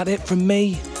that's about it from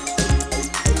me.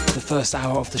 The first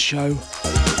hour of the show.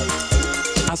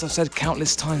 As I've said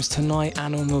countless times tonight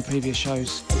and on the previous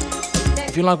shows,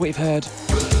 if you like what you've heard,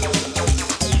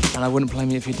 and I wouldn't blame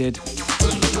you if you did,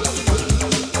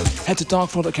 head to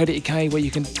darkfloor.co.uk where you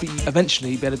can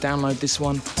eventually be able to download this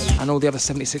one and all the other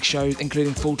 76 shows,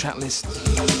 including full track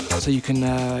lists, so you can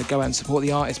go out and support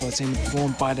the artists by seeing them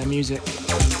perform, buy their music,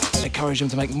 encourage them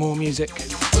to make more music,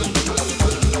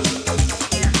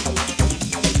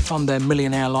 fund their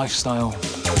millionaire lifestyle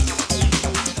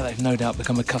that they've no doubt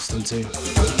become accustomed to.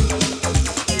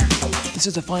 This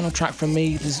is the final track from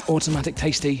me. This is Automatic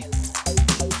Tasty,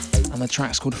 and the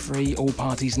track's called Free All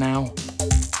Parties Now.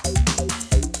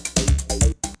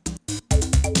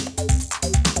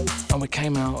 And we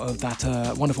came out of that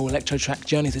wonderful electro track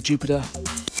Journey to Jupiter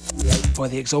by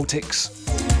the Exotics.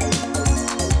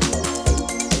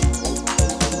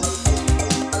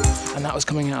 And that was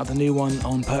coming out of the new one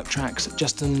on Perk Tracks,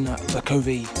 Justin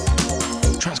Bakovi.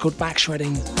 The track's called Back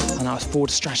Shredding, and that was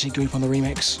Ford Strategy Group on the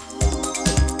remix.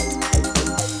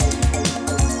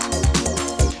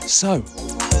 So,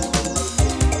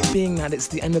 being that it's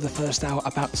the end of the first hour,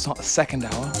 about to start the second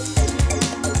hour,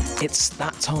 it's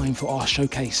that time for our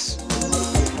showcase.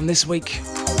 And this week, he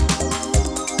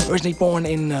was born,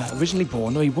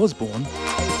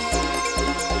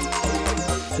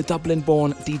 the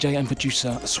Dublin-born DJ and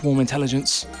producer Swarm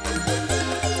Intelligence,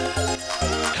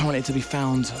 currently to be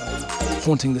found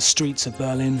haunting the streets of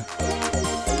Berlin,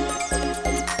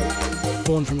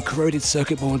 born from corroded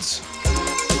circuit boards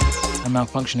and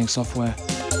malfunctioning software.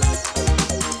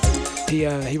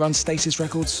 He runs Stasis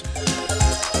Records,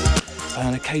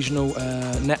 an occasional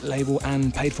net label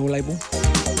and paid-for label.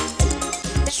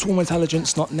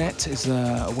 SwarmIntelligence.net is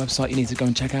a website you need to go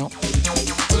and check out.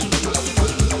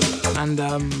 And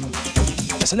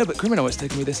it's a little bit criminal it's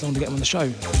taken me this long to get him on the show.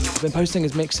 I've been posting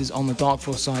his mixes on the Dark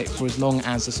Floor site for as long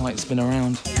as the site's been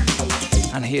around.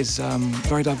 And he is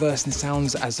very diverse in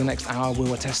sounds, as the next hour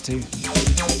will attest to.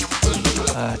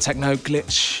 Techno,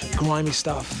 glitch, grimy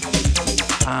stuff.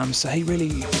 So he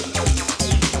really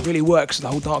works the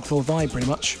whole Dark Floor vibe pretty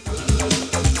much.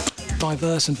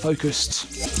 Diverse and focused.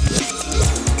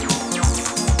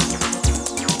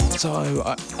 So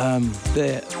I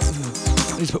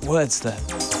need to put words there.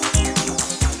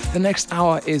 The next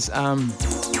hour is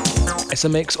it's a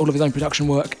mix, all of his own production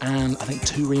work, and I think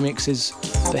 2 remixes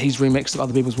that he's remixed of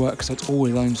other people's work, so it's all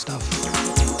his own stuff.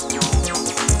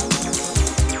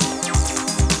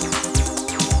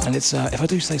 And it's, if I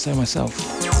do say so myself,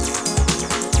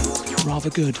 rather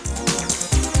good.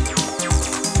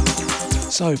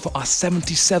 So for our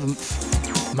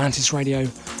 77th Mantis Radio,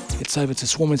 it's over to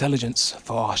Swarm Intelligence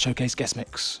for our showcase guest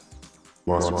mix.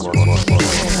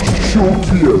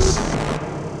 Showcase.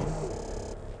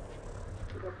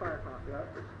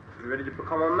 You ready to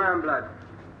become a man, blood?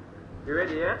 You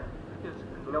ready, yeah?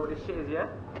 You know what this shit is, yeah?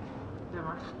 Yeah,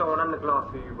 man. Stone and the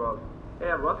glass for you, bro.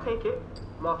 Yeah, bro, take it.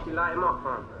 Mark, you light him up,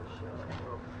 man.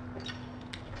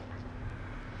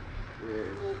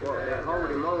 Yeah, hold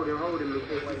him in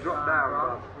case he drop down,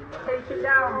 bro. Take it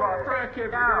down, bro. Take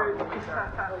it down.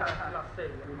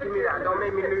 Give me that. Don't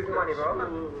make me lose money, bro.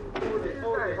 Hold that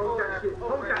shit.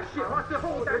 Hold that shit. What's the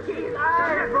hold that shit?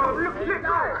 Yeah, bro. Look, let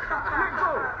go.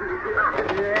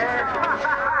 Yeah.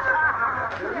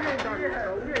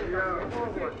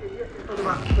 Talk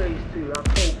about phase 2. I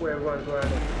hope where it runs right now.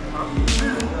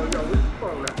 Yo, what's the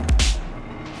phone now?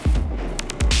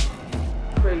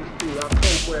 Phase 2, I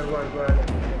hope where it runs right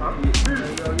now.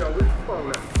 Yo, what's the phone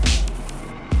now?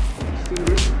 See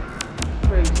this?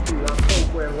 Phase 2, I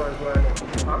hope where it runs right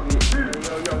now.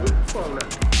 Yo, what's the phone now?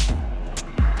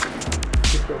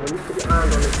 Listen, when you put your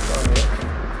hand on this phone,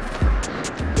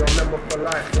 yeah? You'll remember for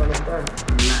life, you understand?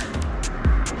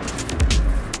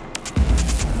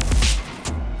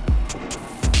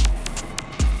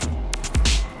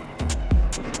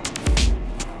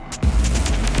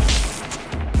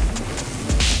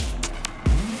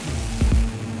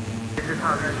 This is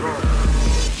how this rolls.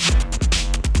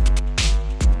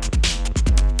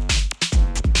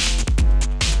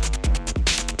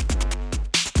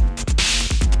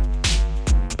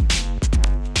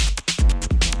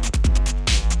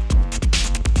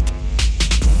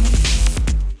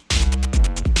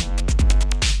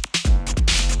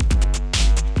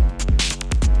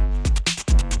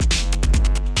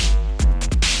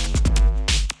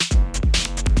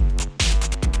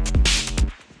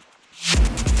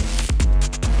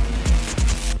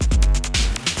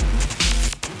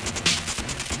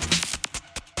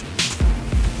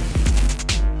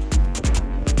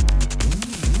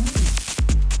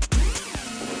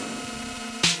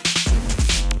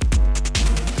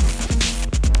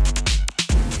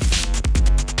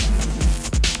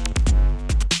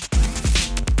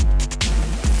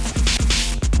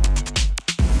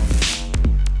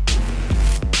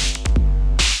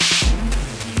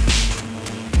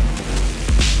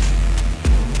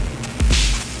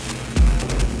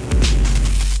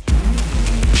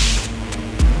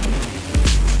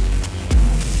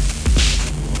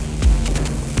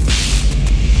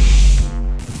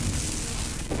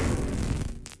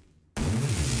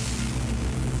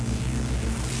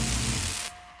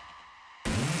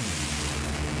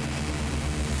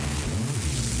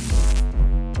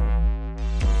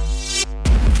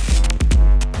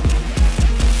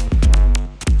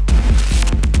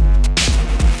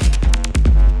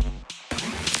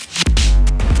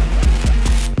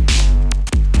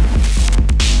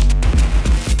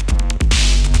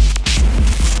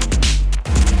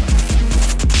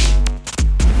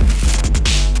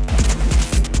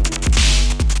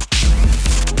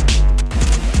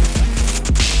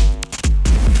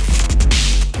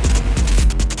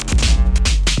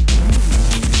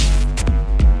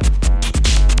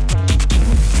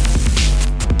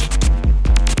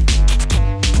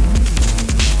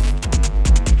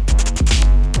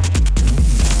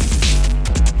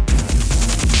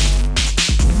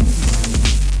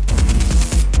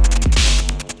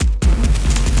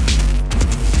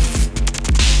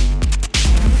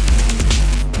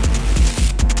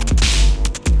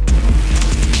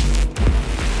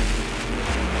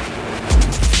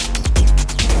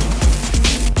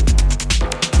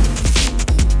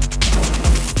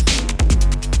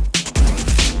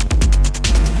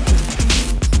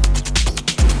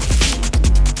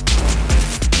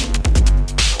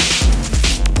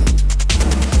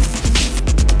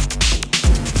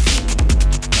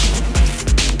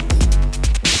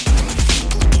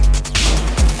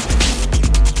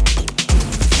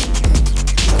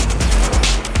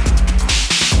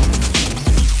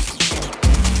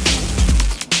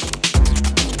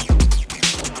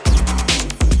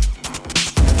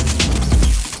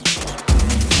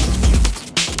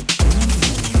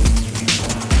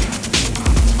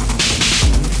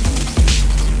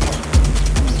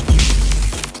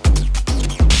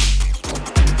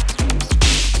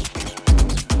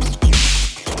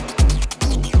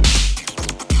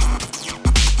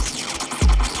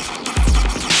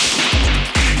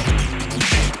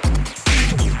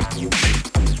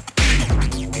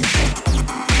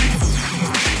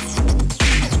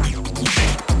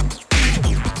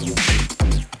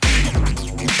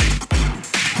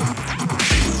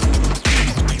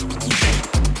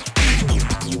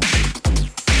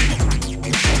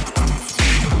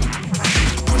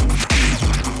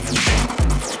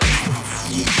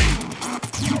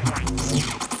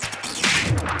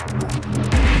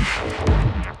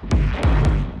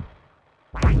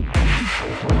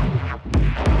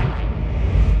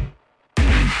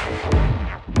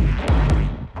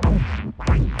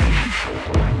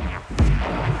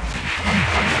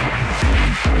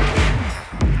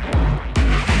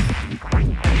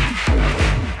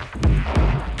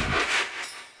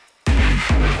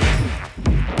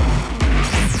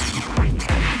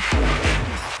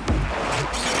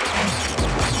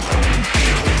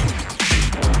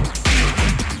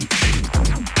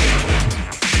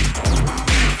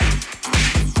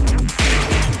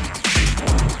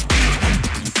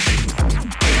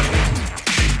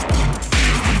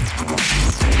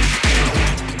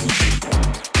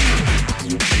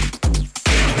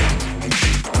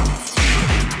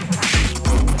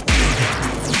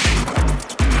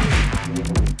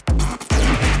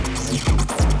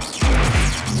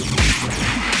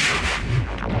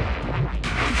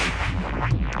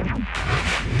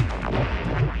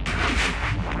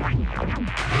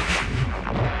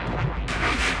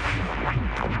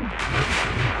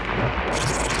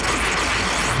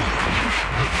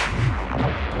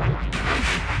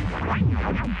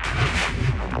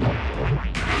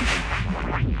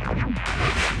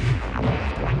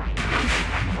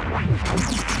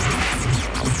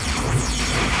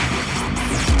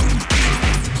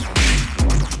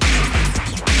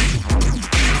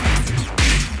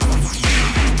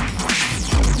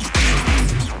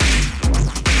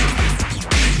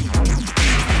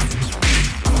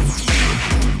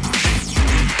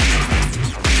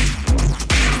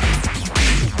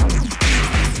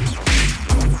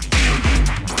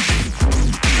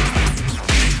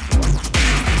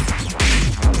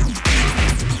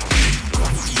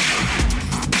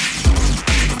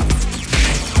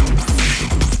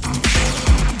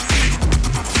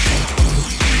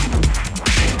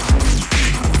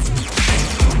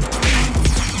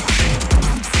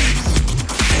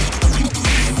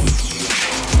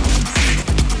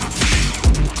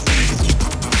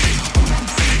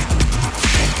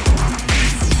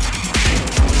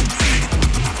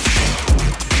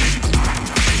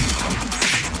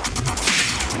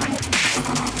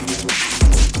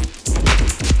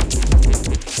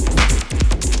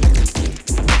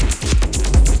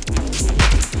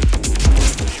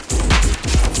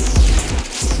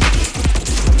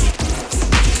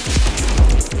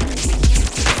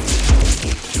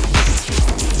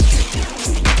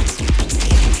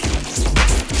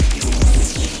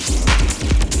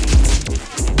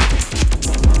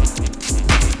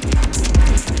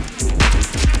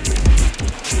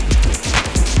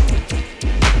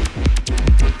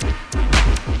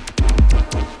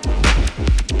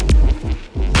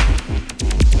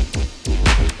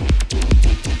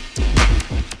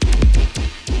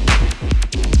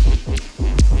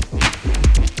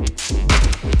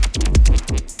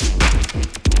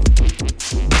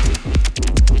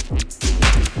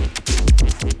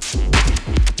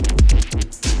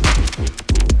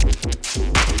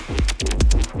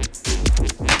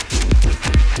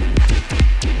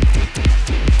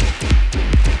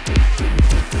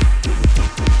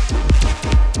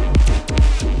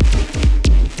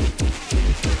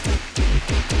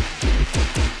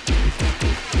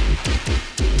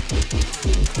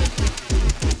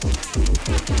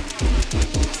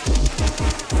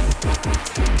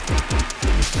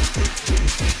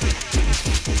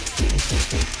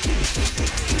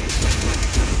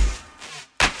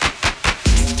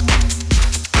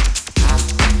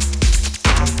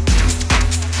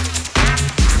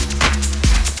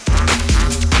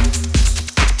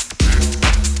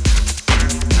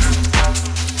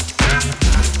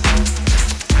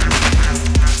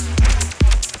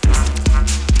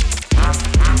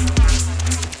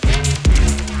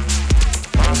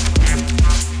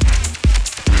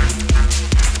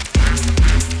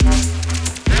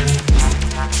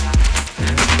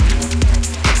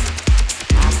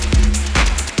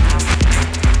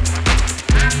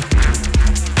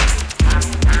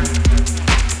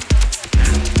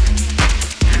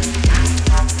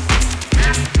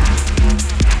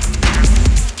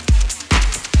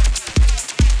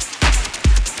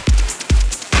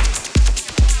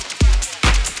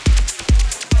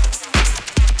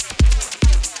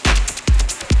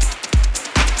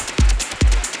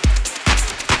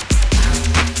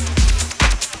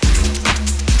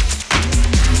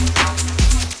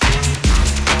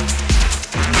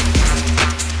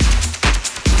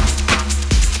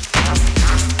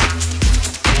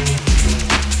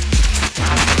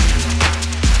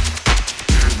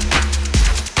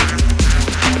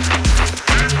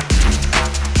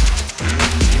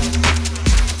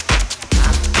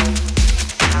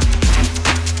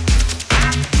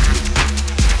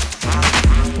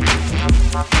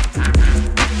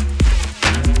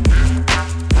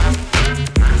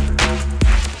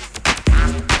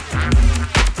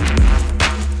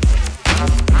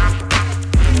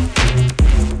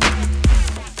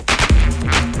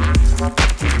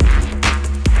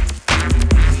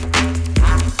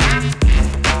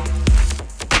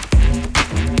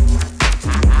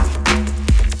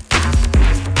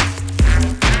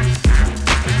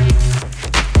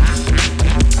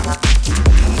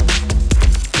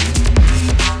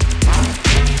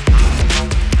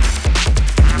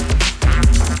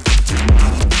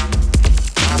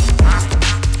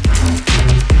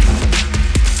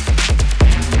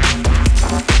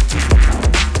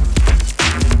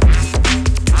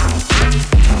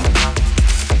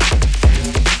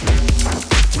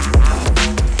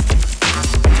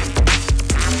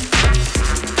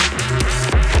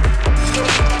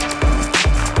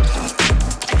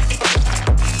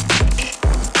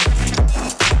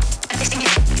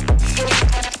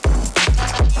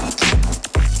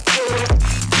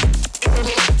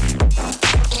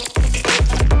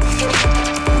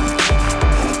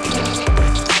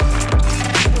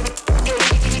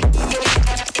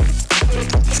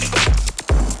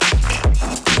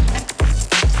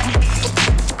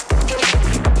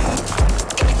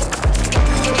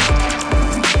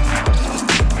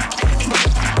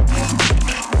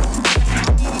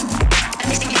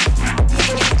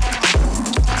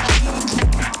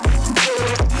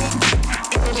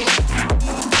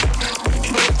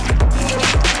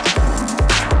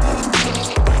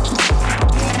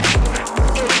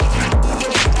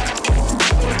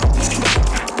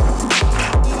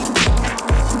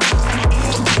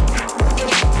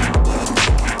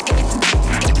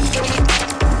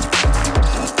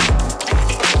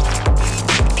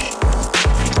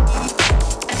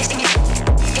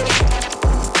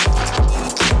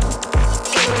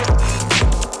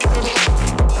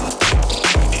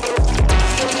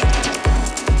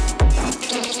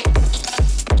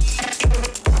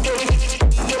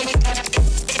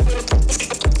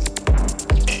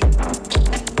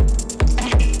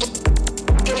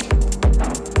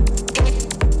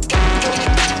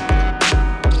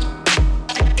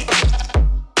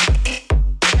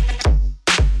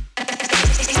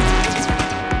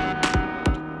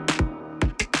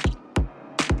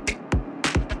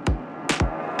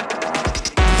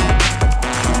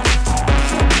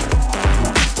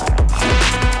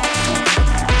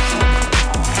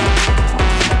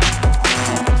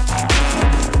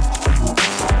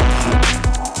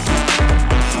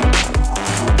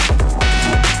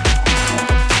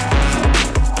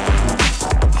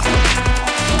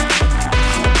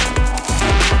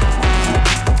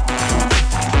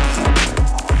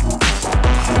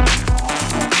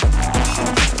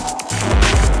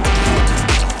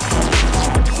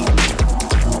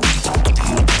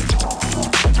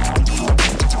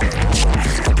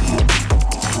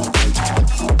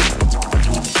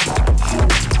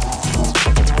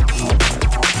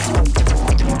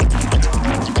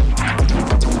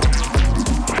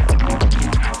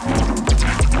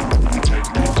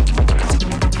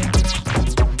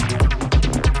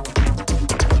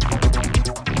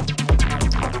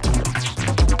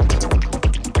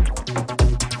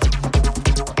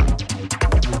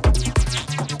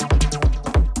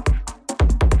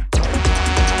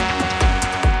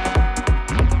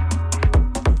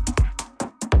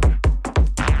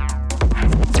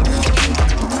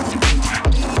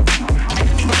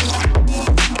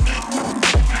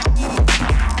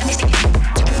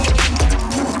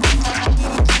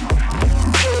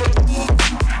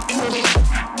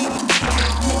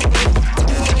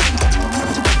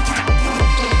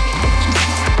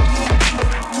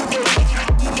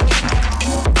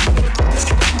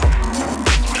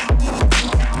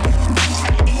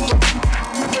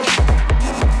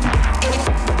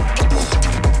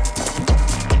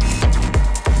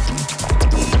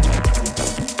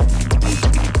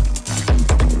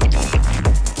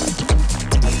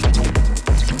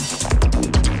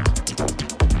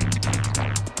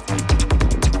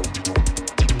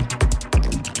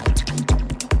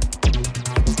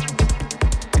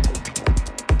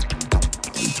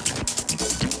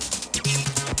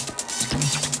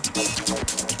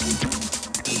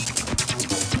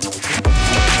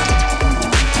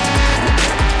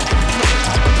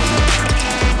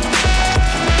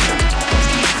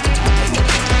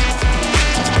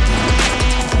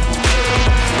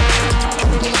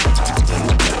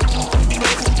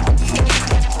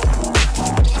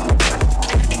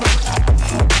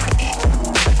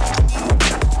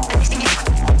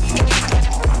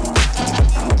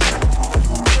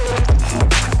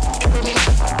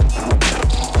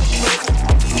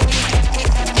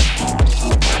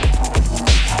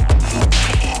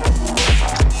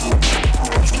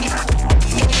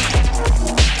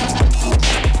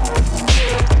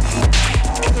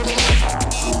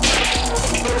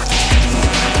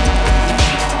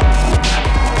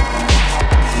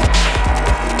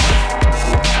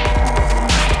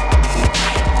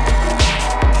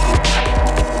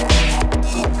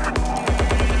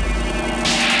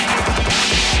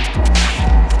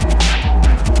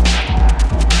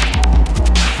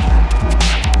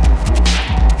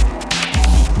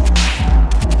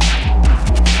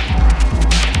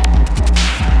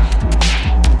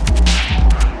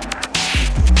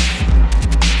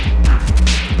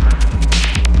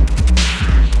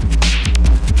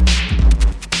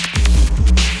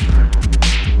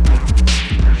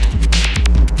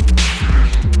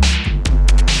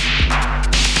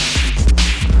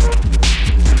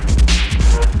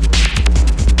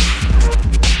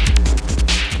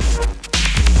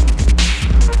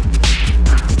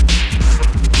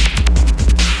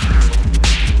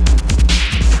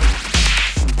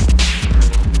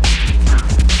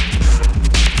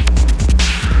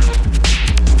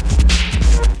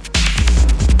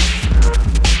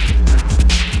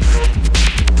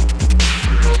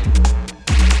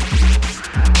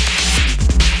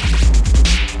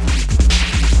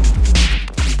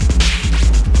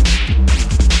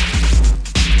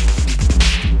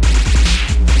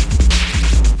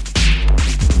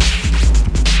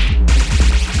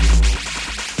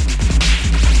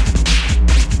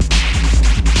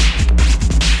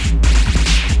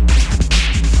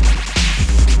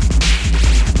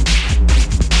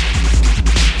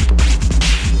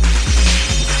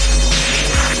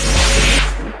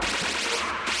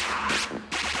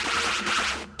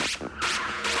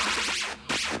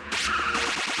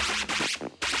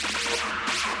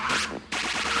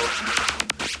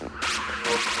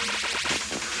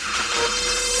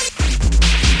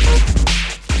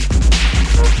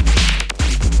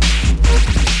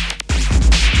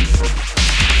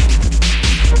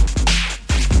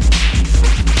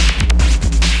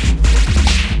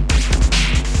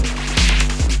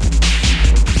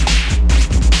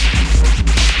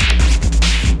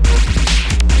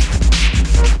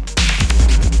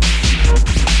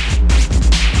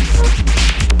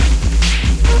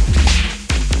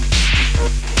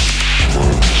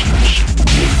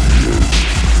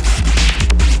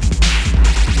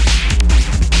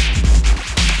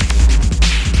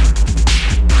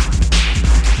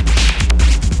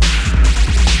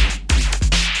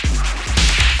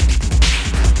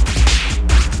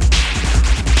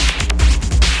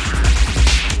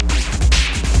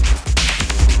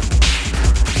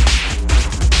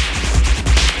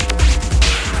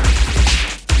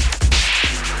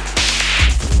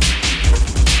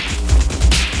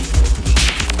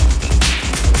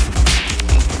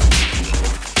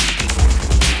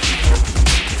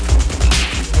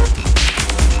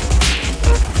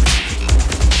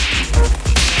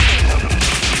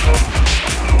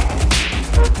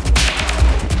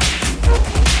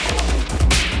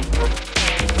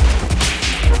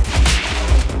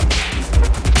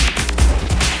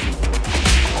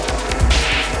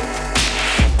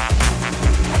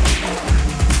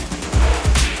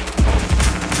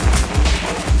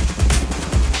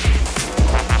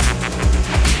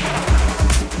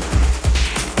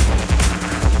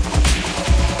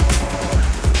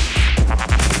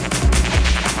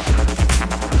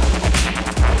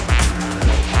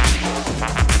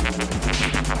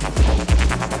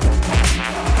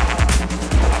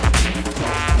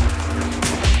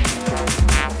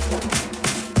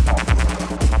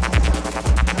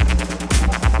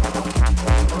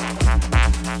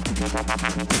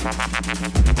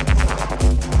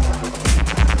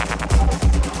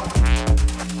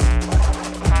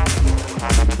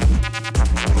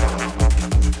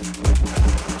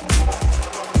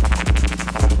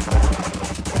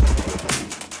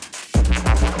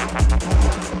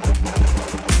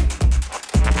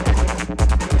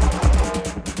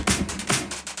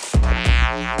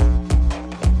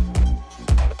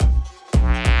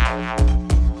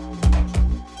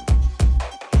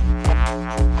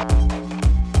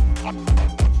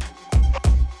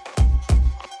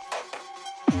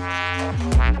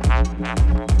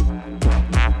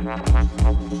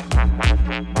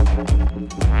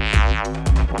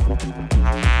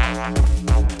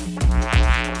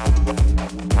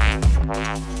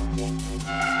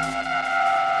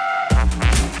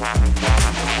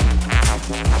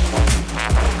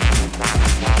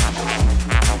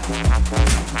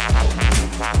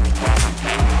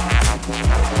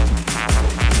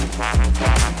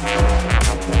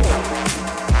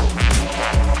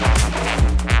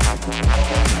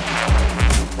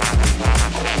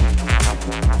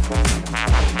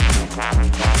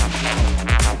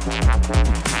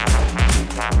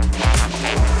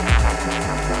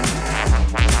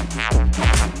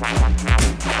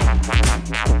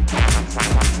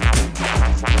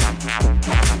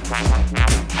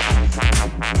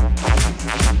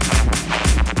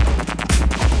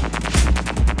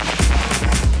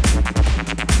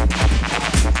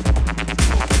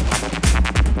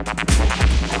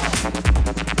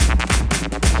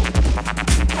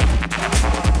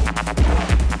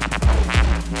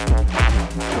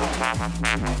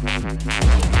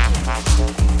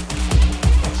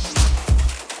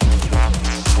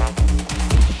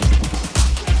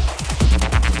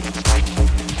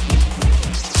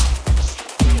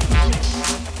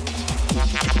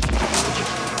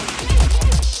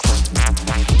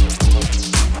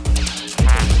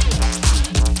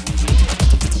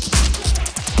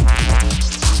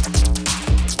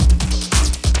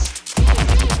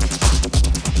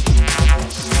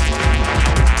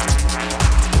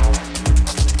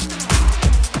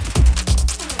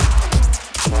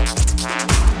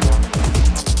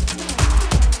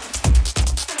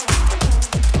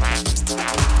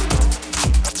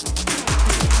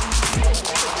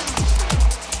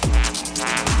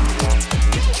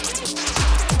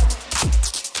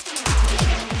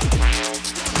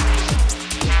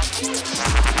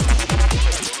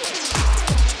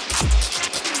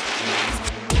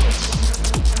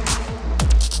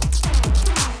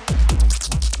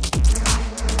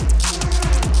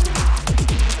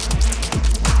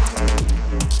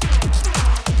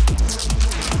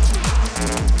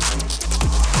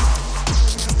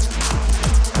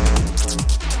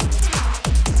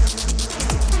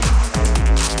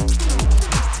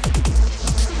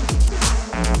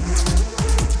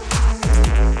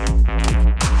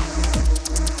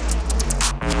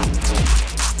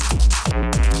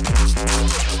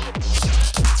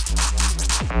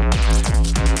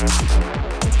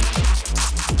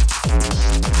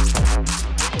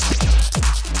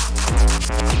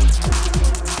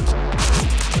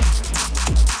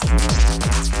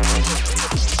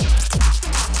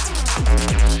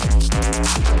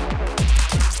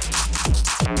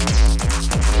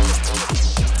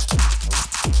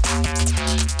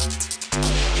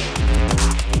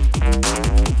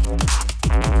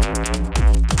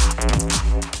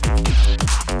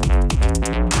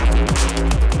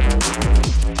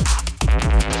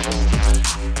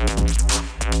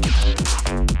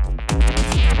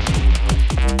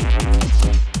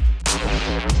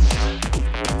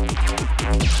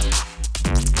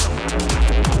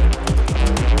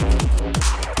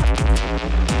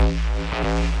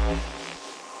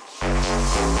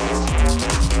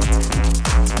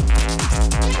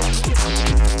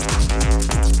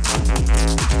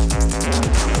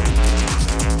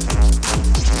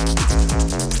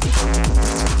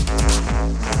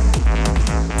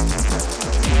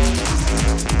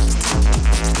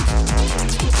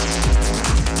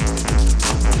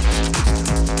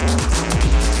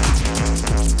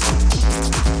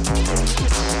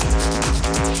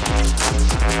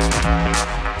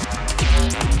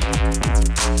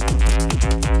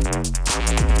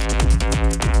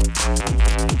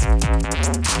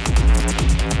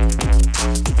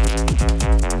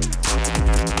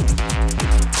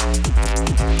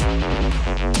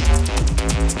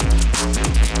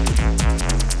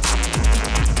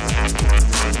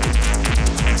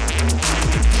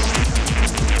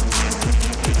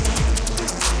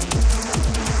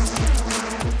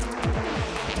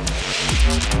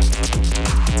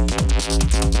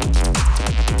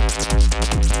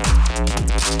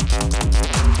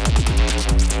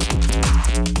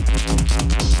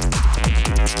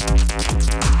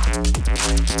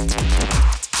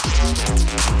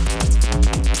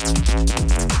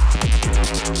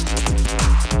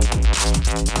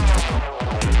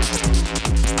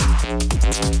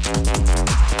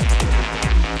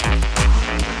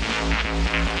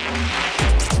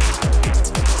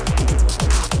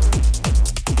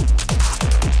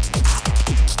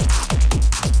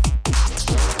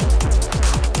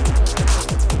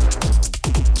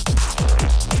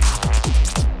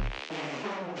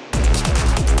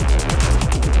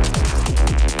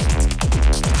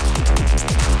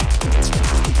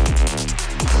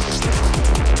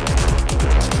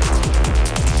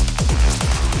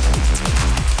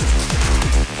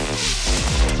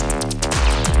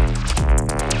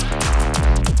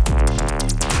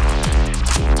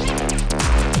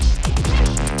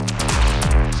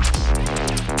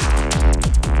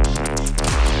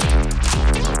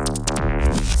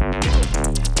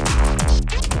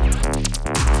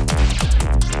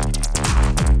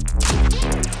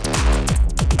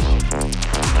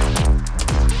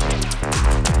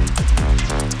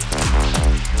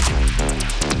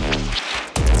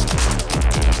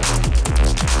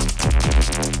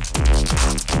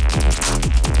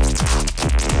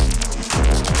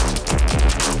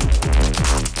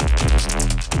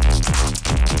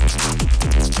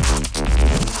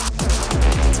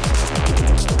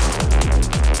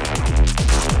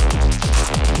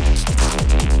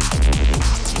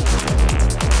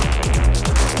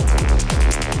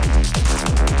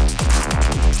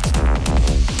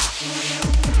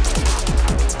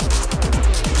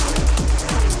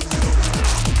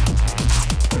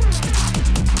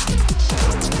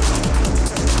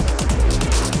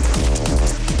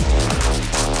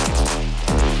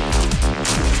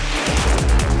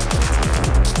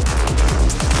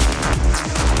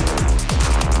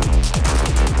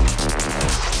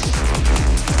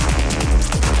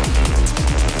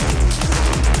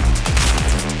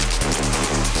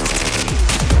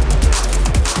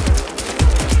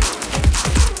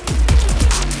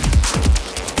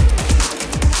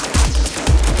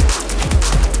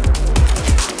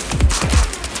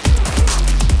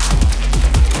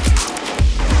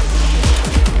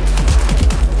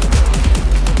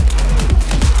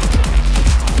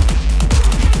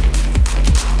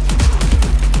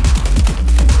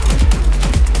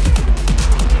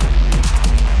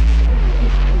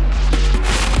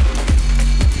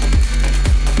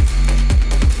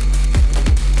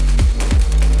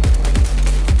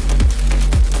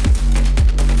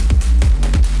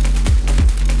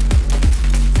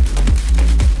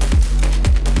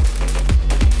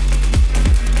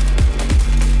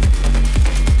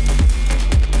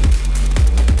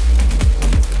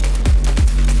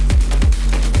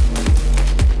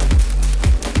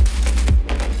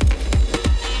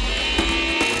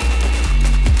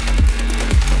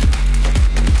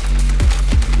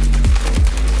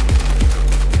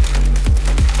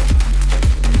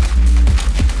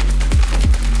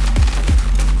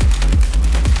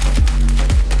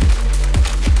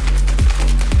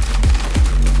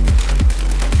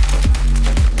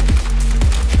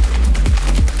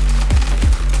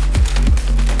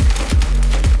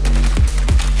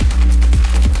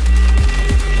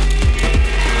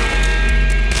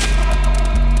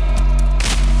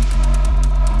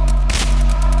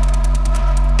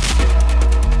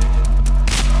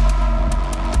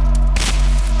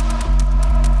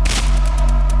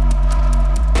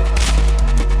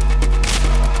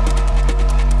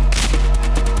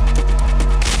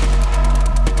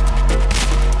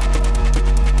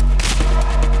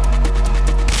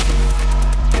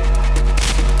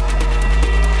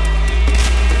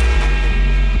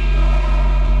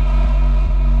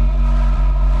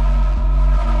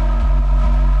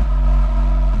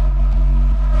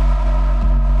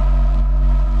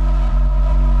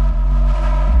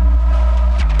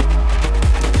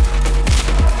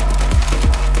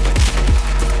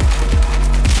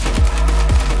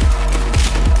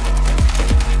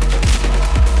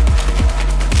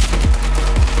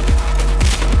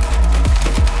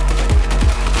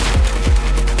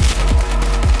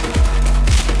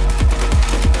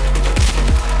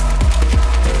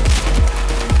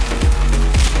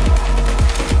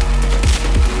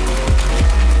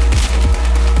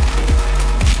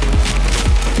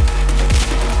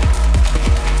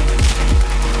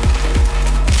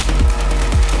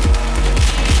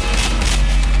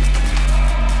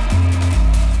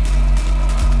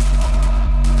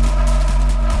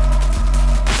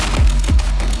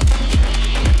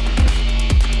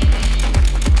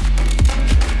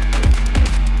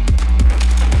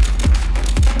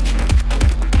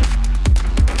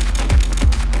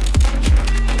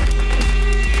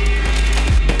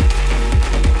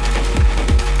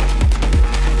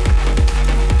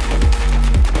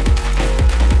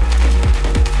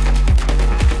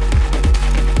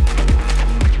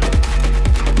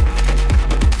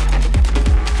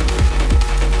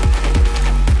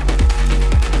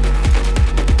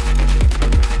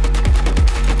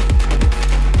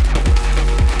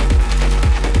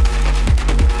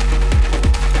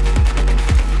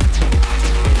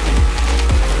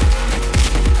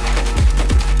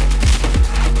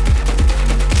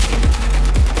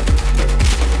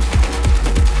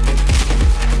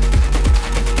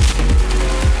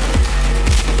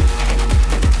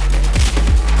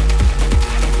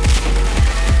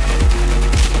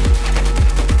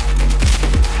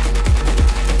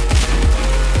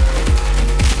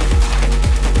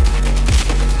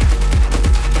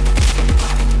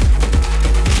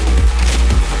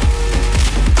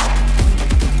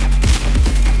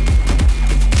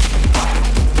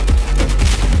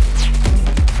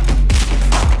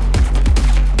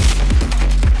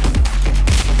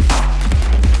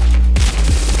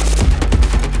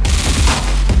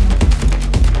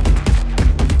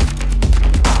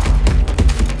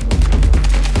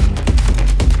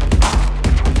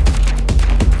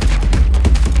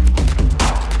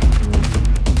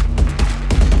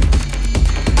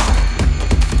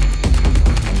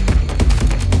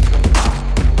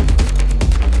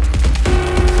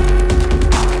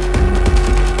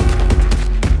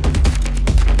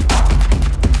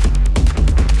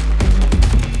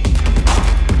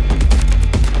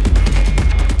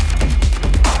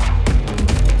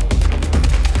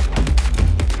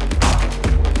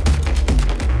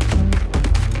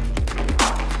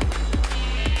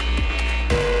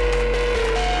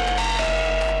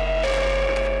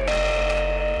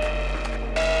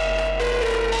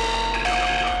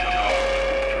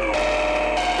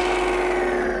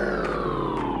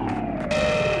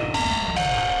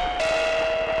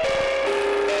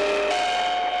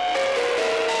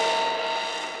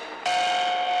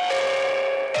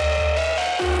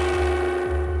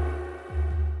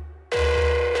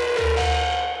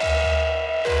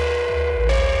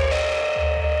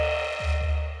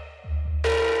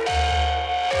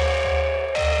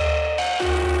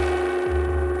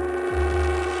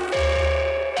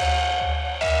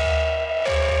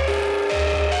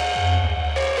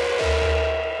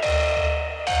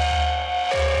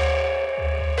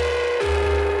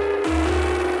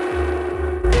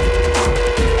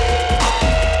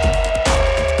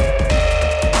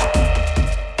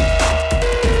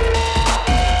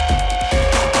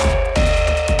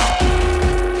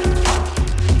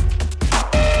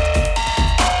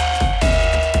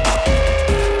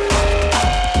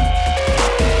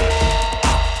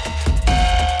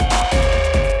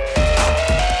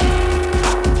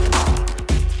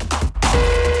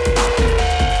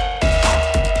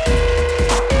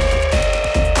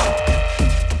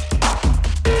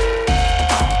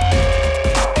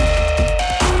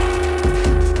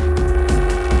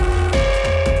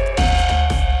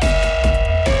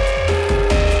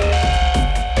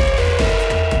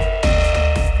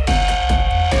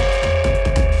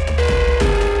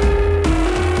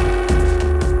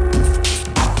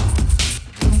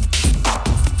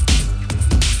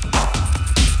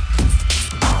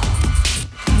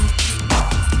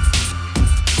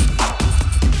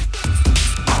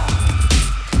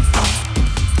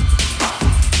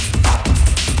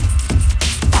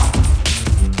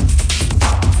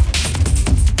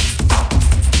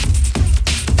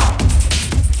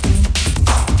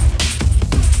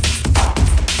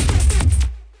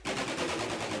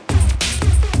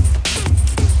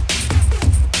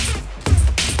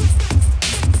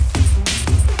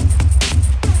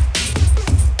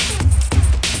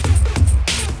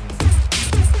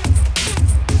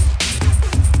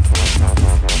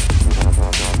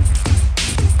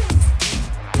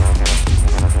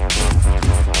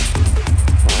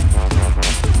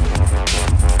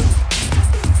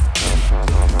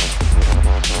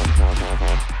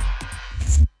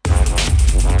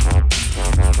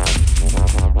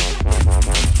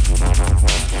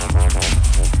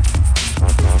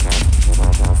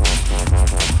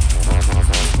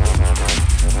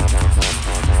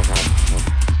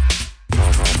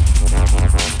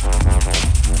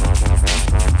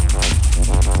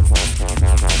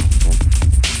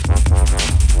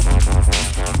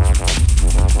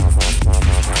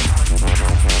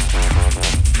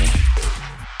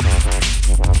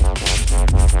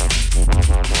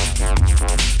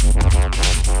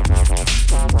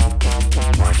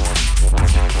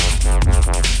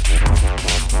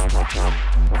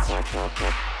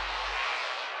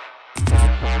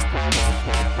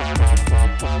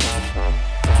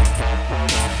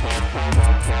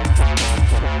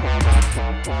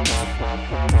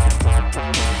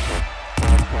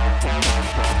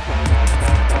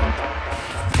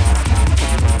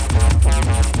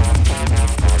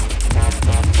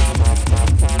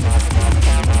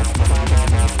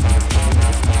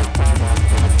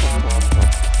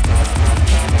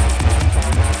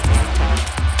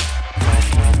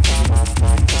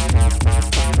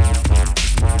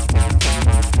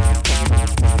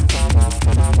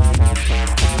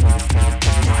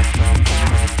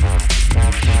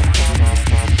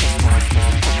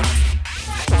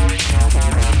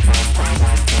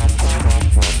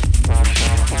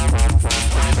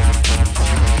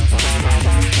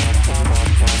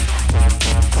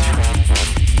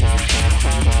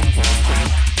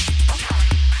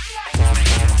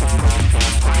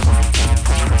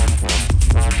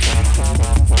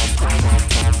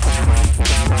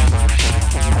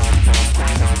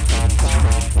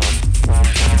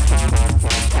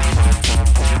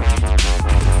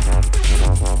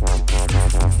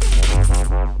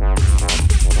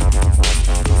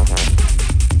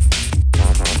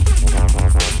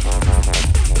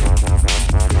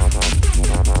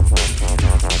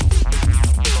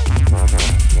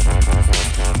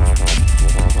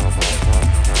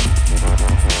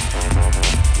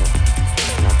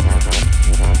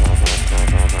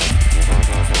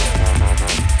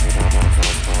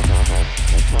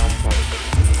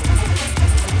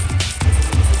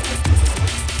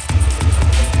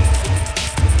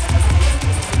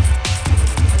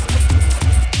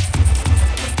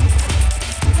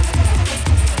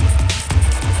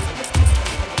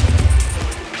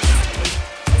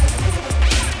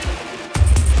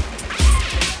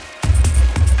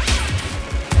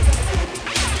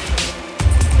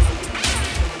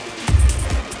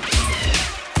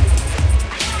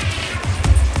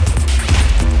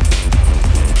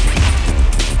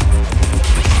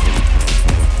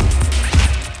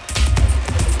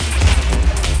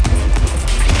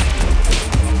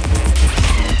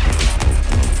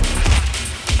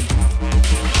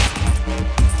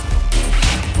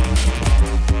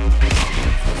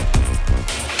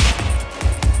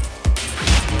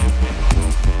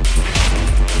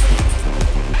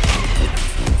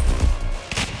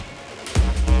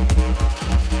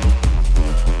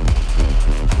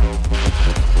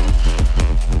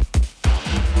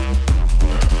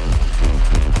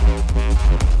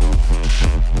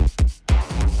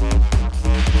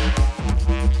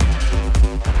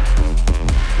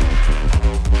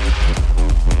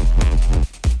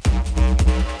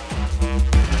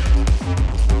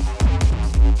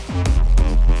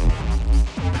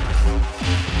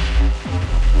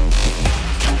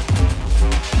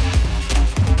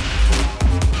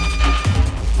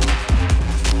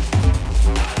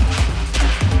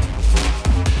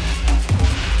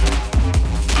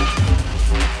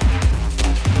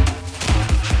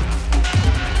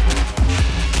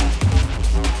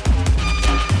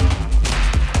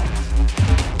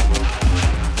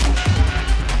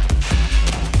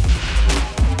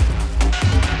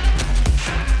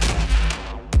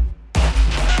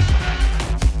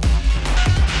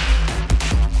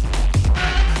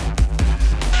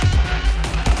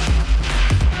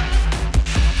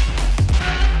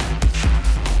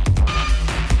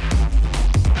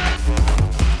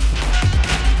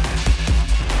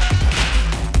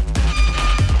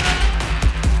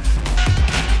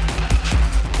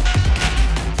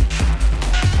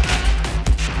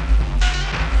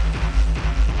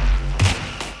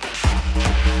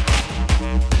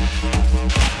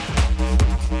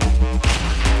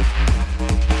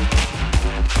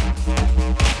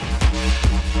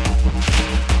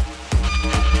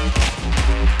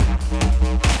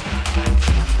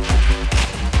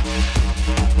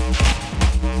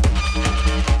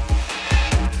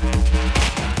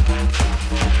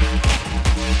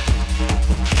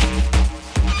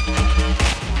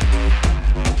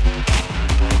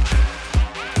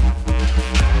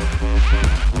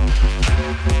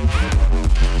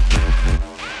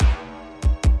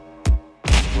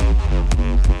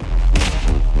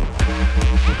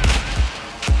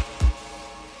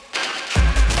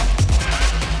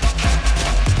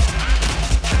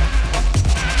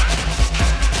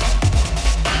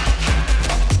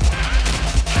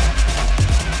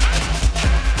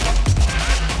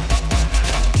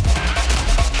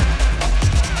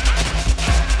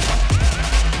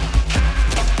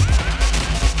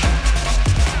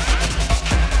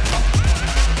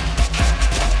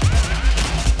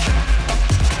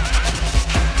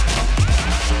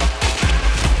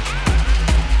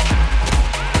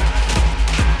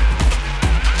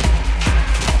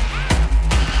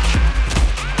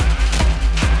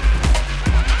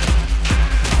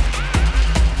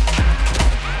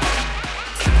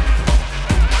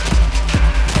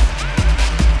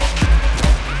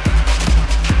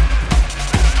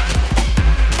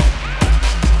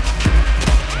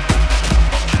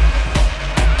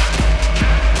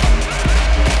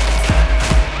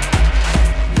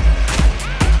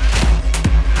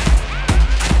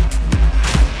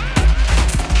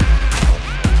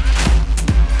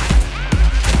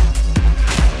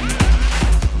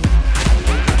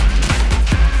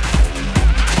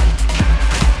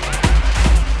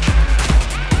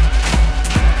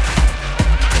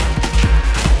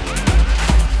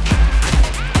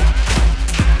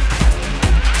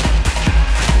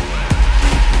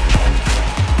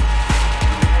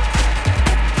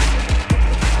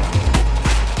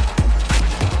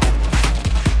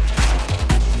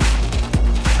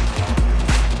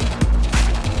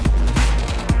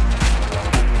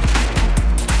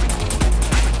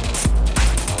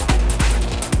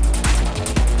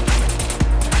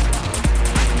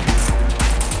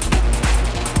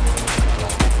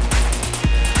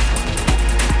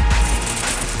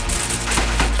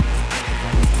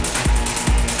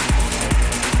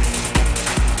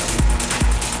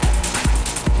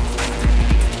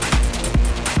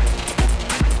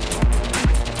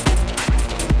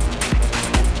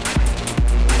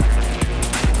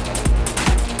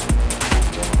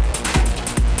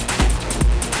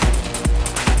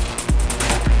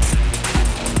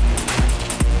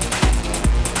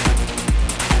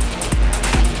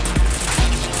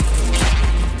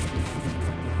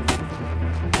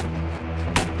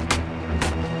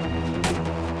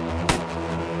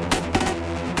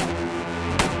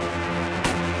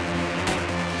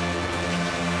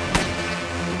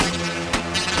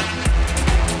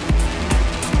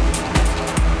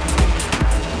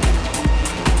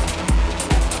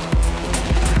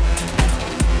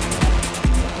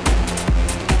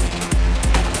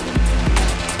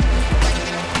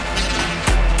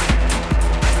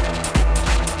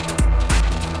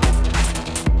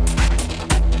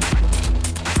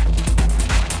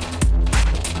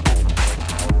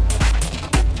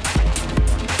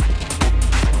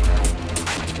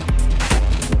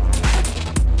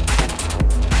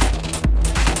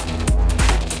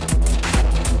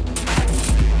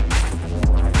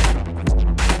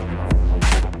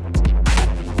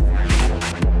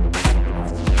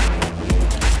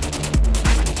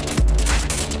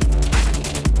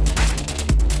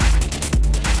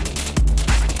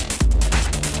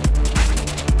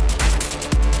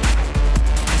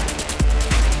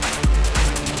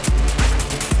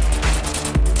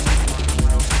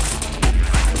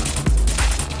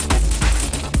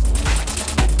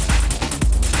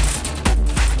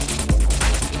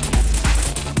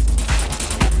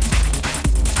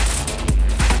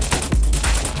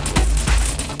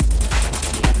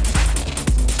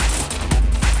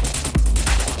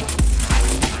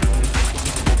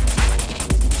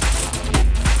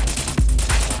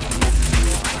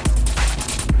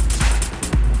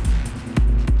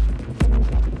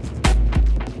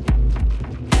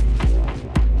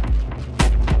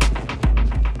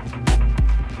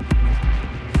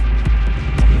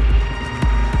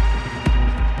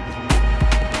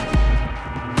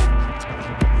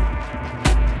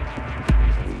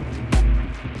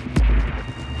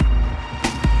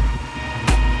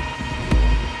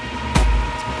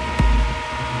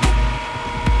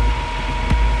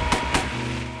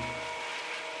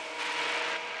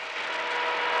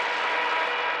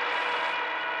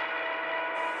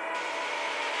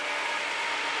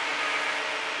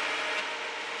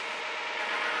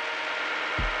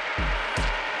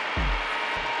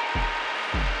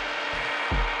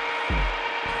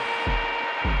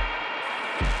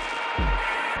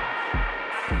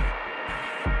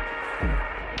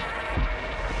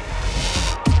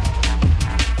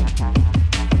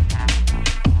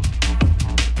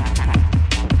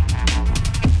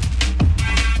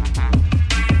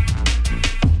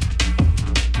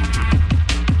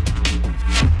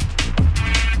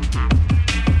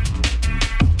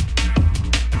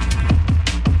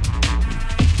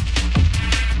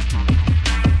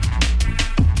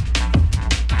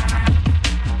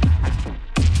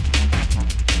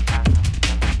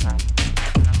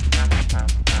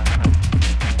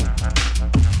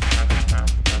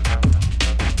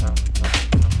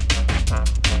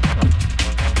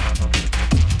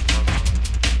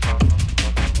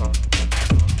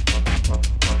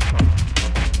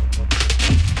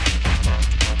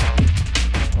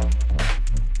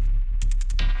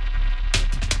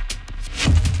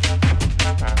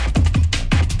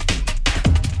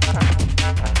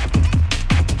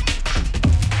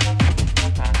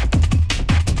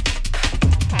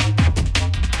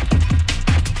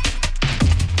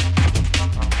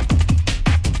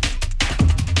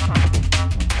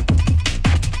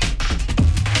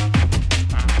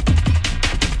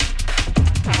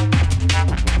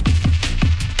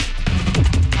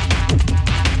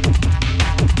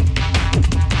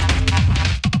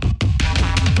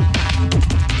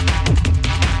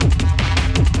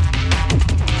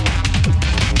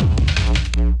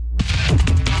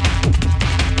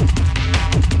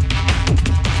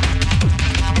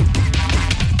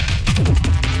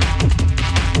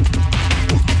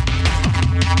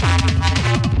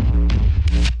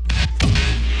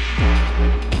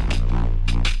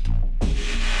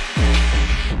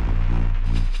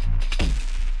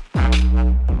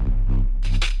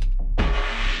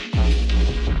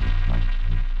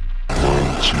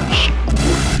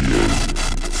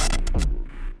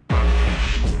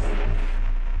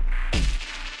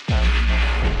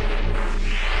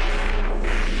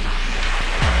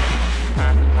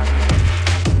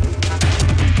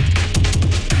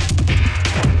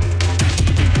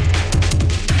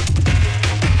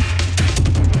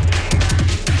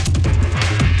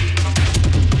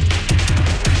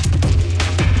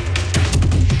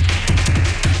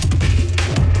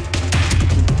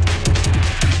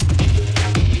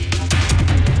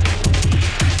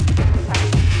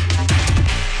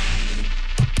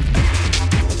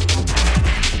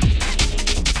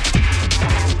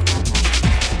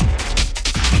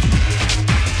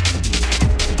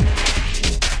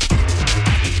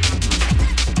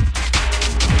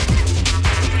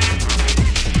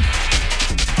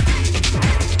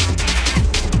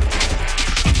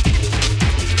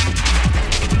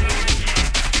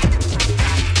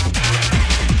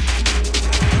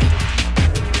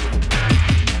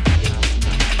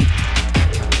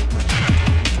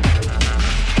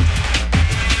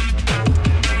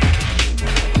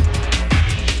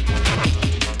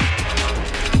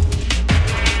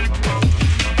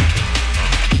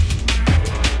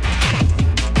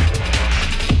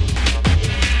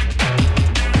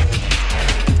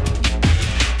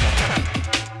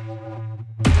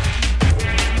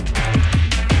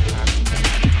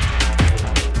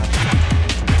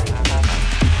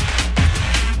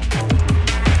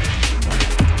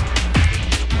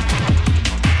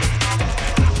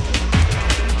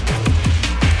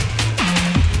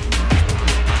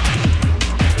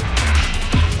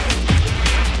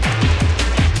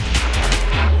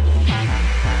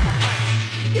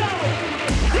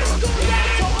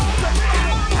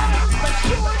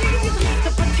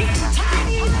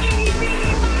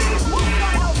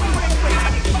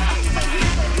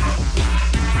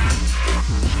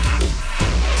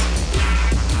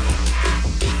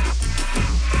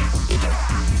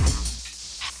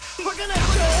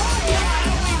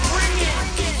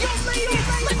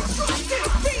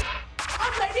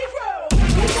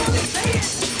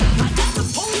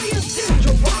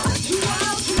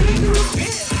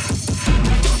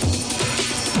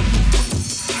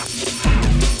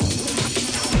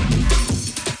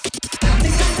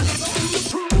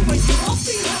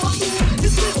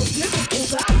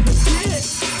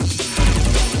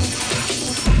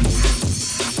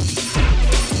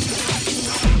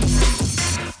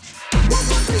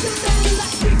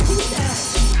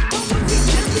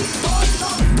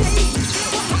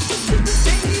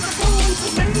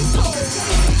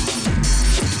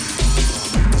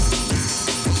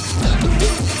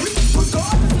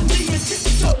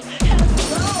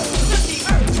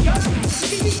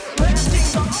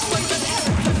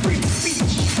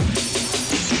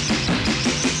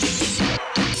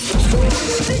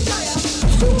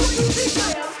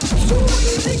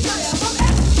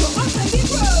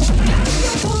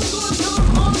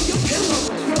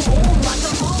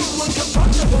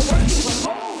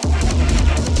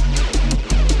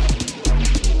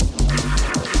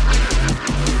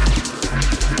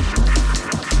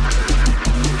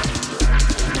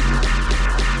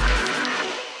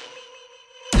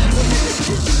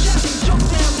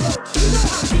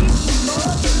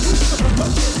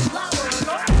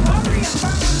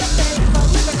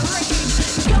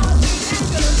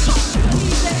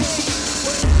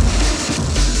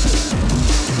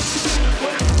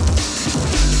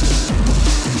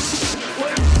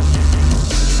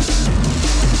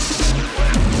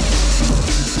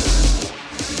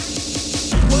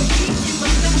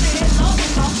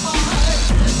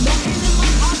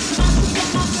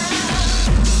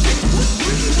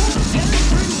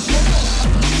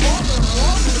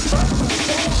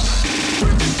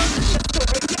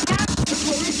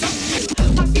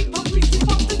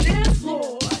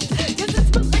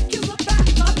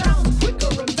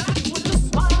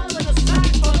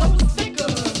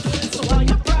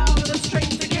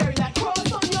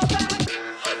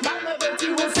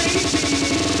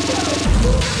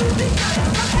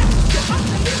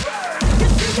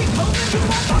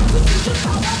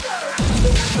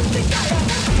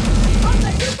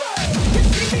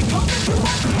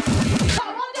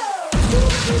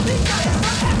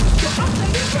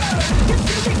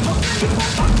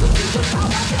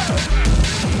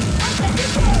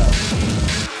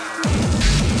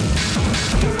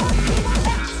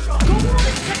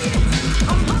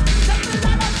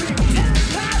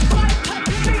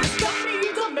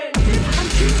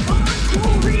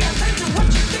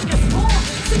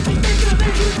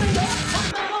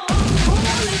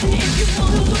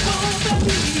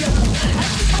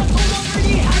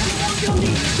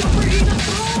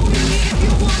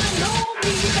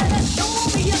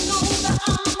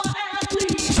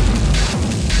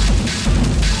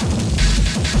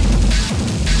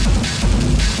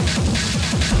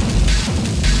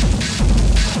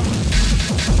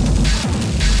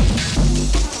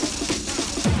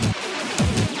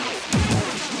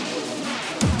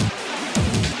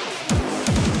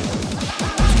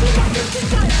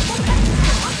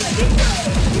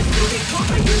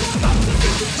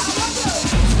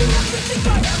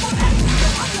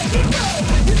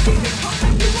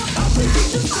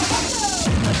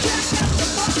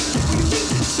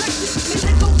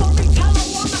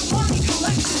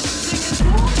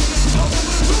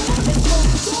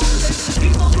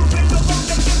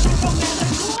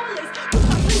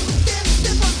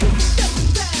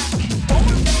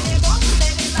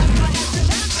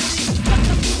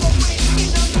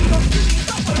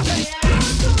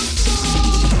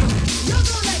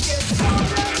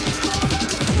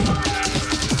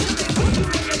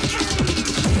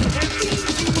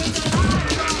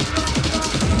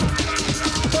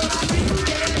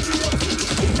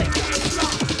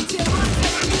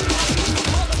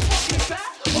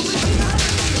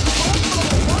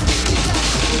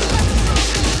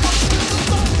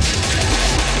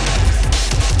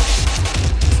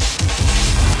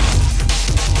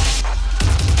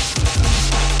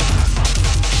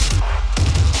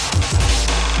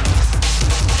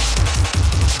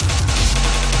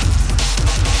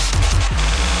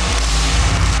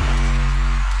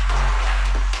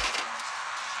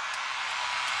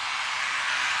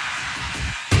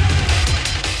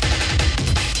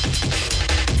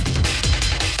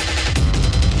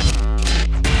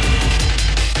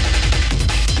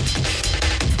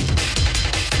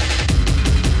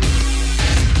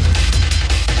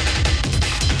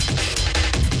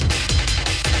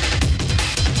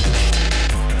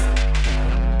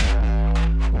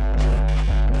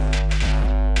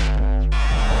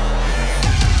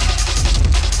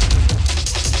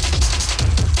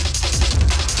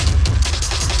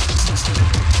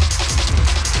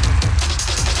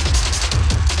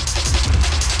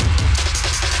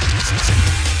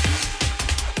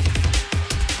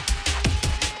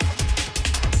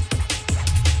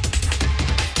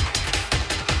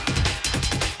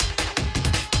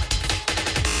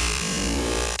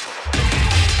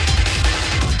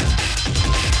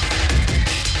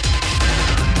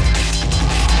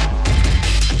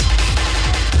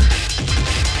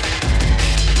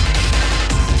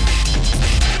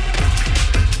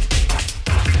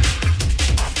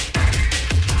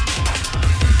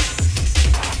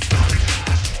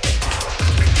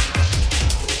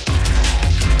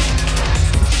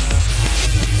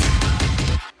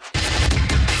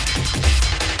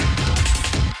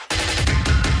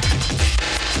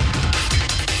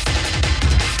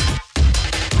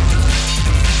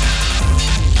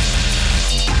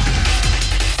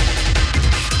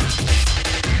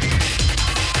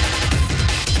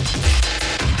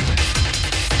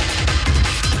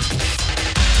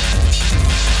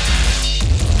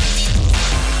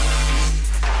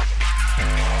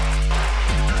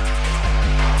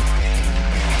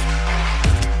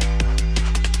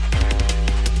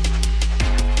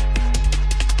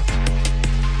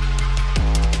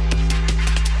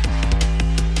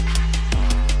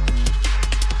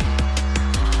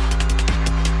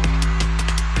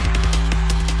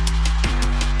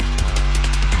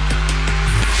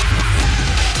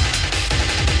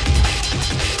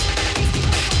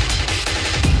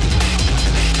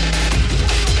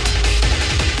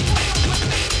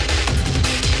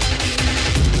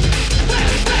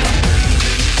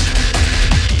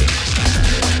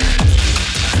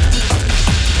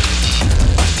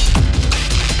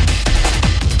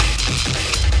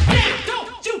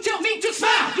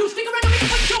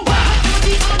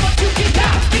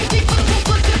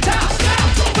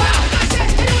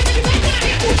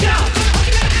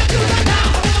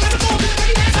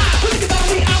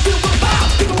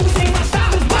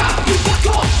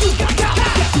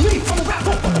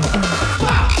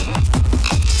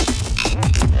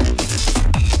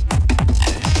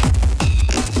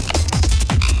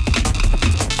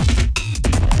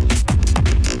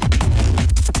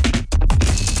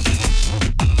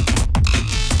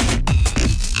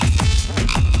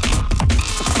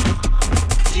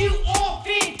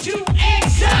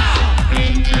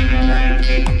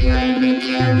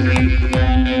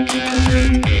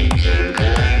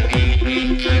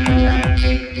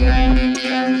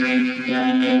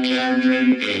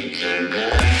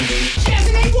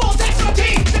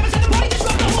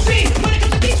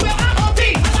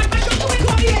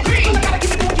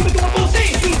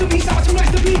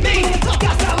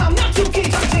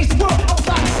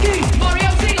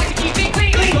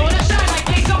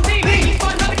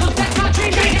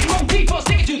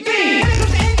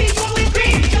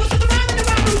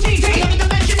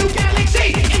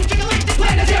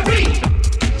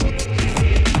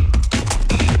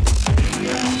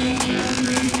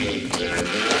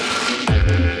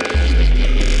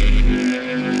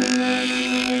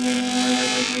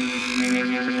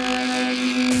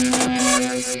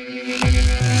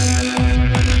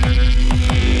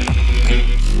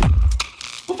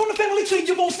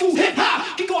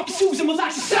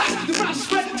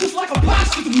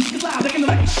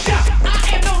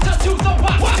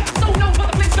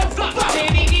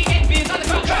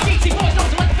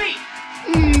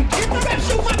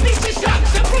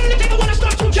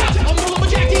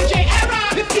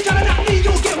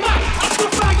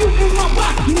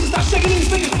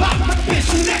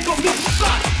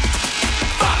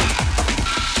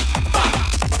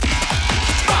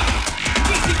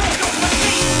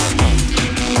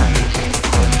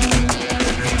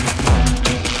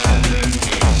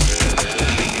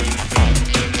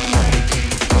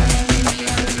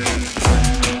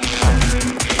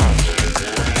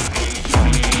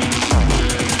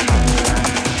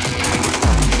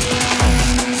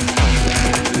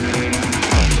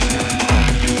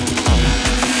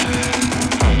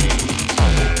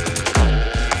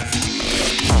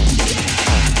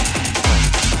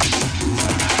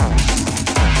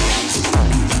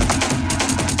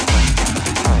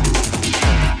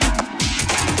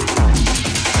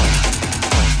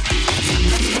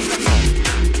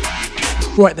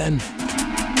 Right then,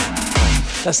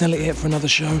 that's nearly it for another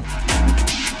show.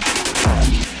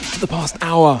 For the past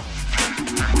hour,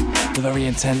 the very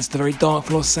intense, the very dark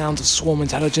floor sounds of Swarm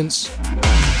Intelligence.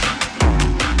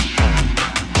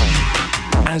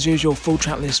 As usual, full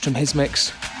track list from his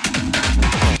mix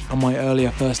on my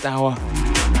earlier first hour.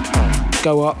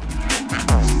 Go up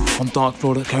on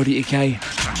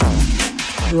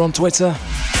darkfloor.co.uk. We're on Twitter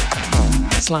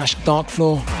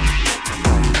 /darkfloor.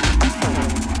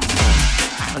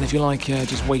 And if you like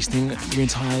just wasting your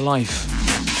entire life,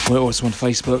 we're also on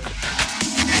Facebook.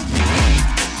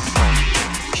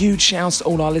 Huge shouts to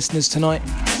all our listeners tonight,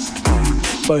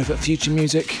 both at Future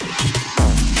Music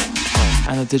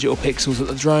and the Digital Pixels at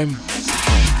the Drome.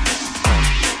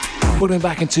 We'll be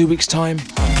back in 2 weeks' time.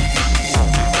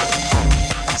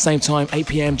 Same time, 8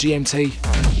 PM GMT.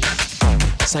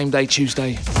 Same day,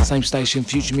 Tuesday, same station,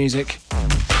 Future Music.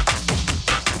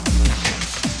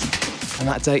 And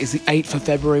that date is the 8th of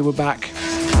February, we're back.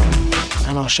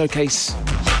 And our showcase,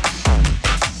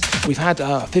 we've had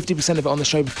 50% of it on the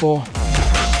show before.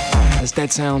 There's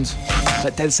Dead Sound.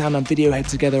 Let Dead Sound and Videohead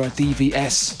together at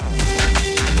DVS.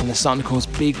 And they're starting to cause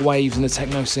big waves in the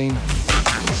techno scene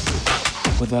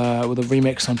with a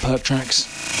remix on Perk Tracks.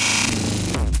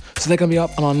 So they're going to be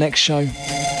up on our next show,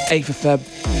 8th of Feb.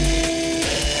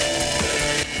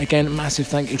 Again, massive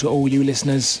thank you to all you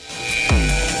listeners.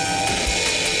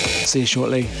 See you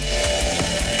shortly.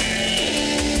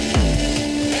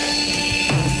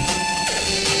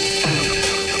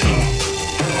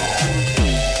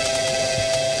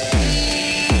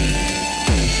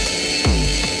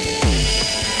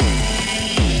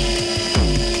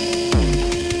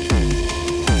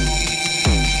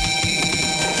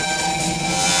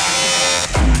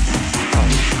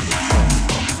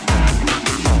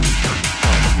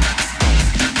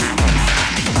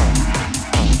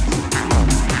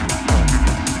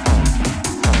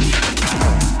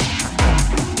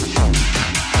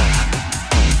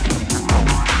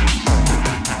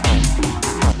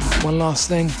 Last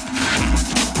thing,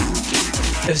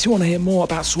 if you want to hear more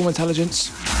about Swarm Intelligence,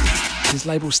 his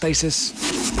label Stasis,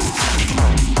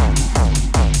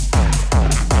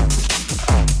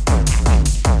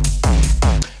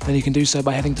 then you can do so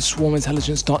by heading to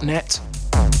swarmintelligence.net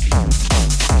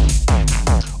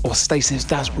or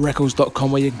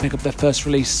stasis-records.com, where you can pick up their first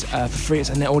release for free. It's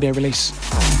a net audio release.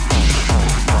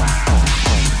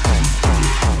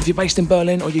 If you're based in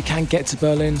Berlin, or you can get to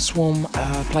Berlin, Swarm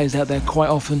plays out there quite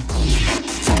often.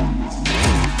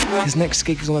 His next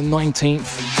gig is on the 19th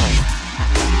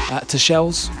to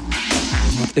Shells.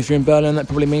 If you're in Berlin, that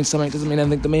probably means something. It doesn't mean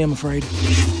anything to me, I'm afraid.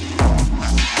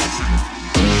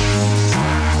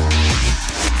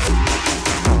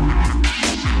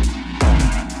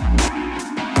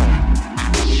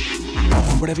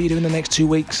 Whatever you do in the next 2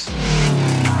 weeks,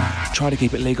 try to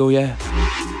keep it legal, yeah?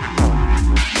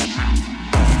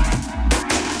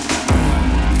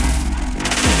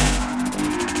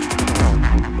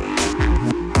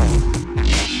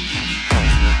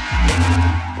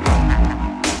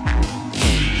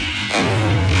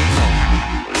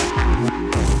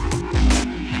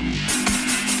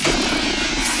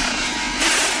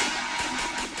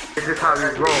 This is how you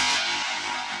roll.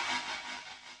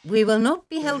 We will not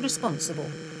be held responsible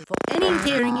for any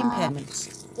hearing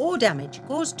impairments or damage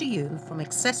caused to you from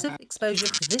excessive exposure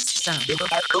to this sound.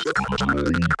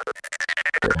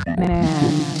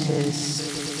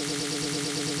 Mantis.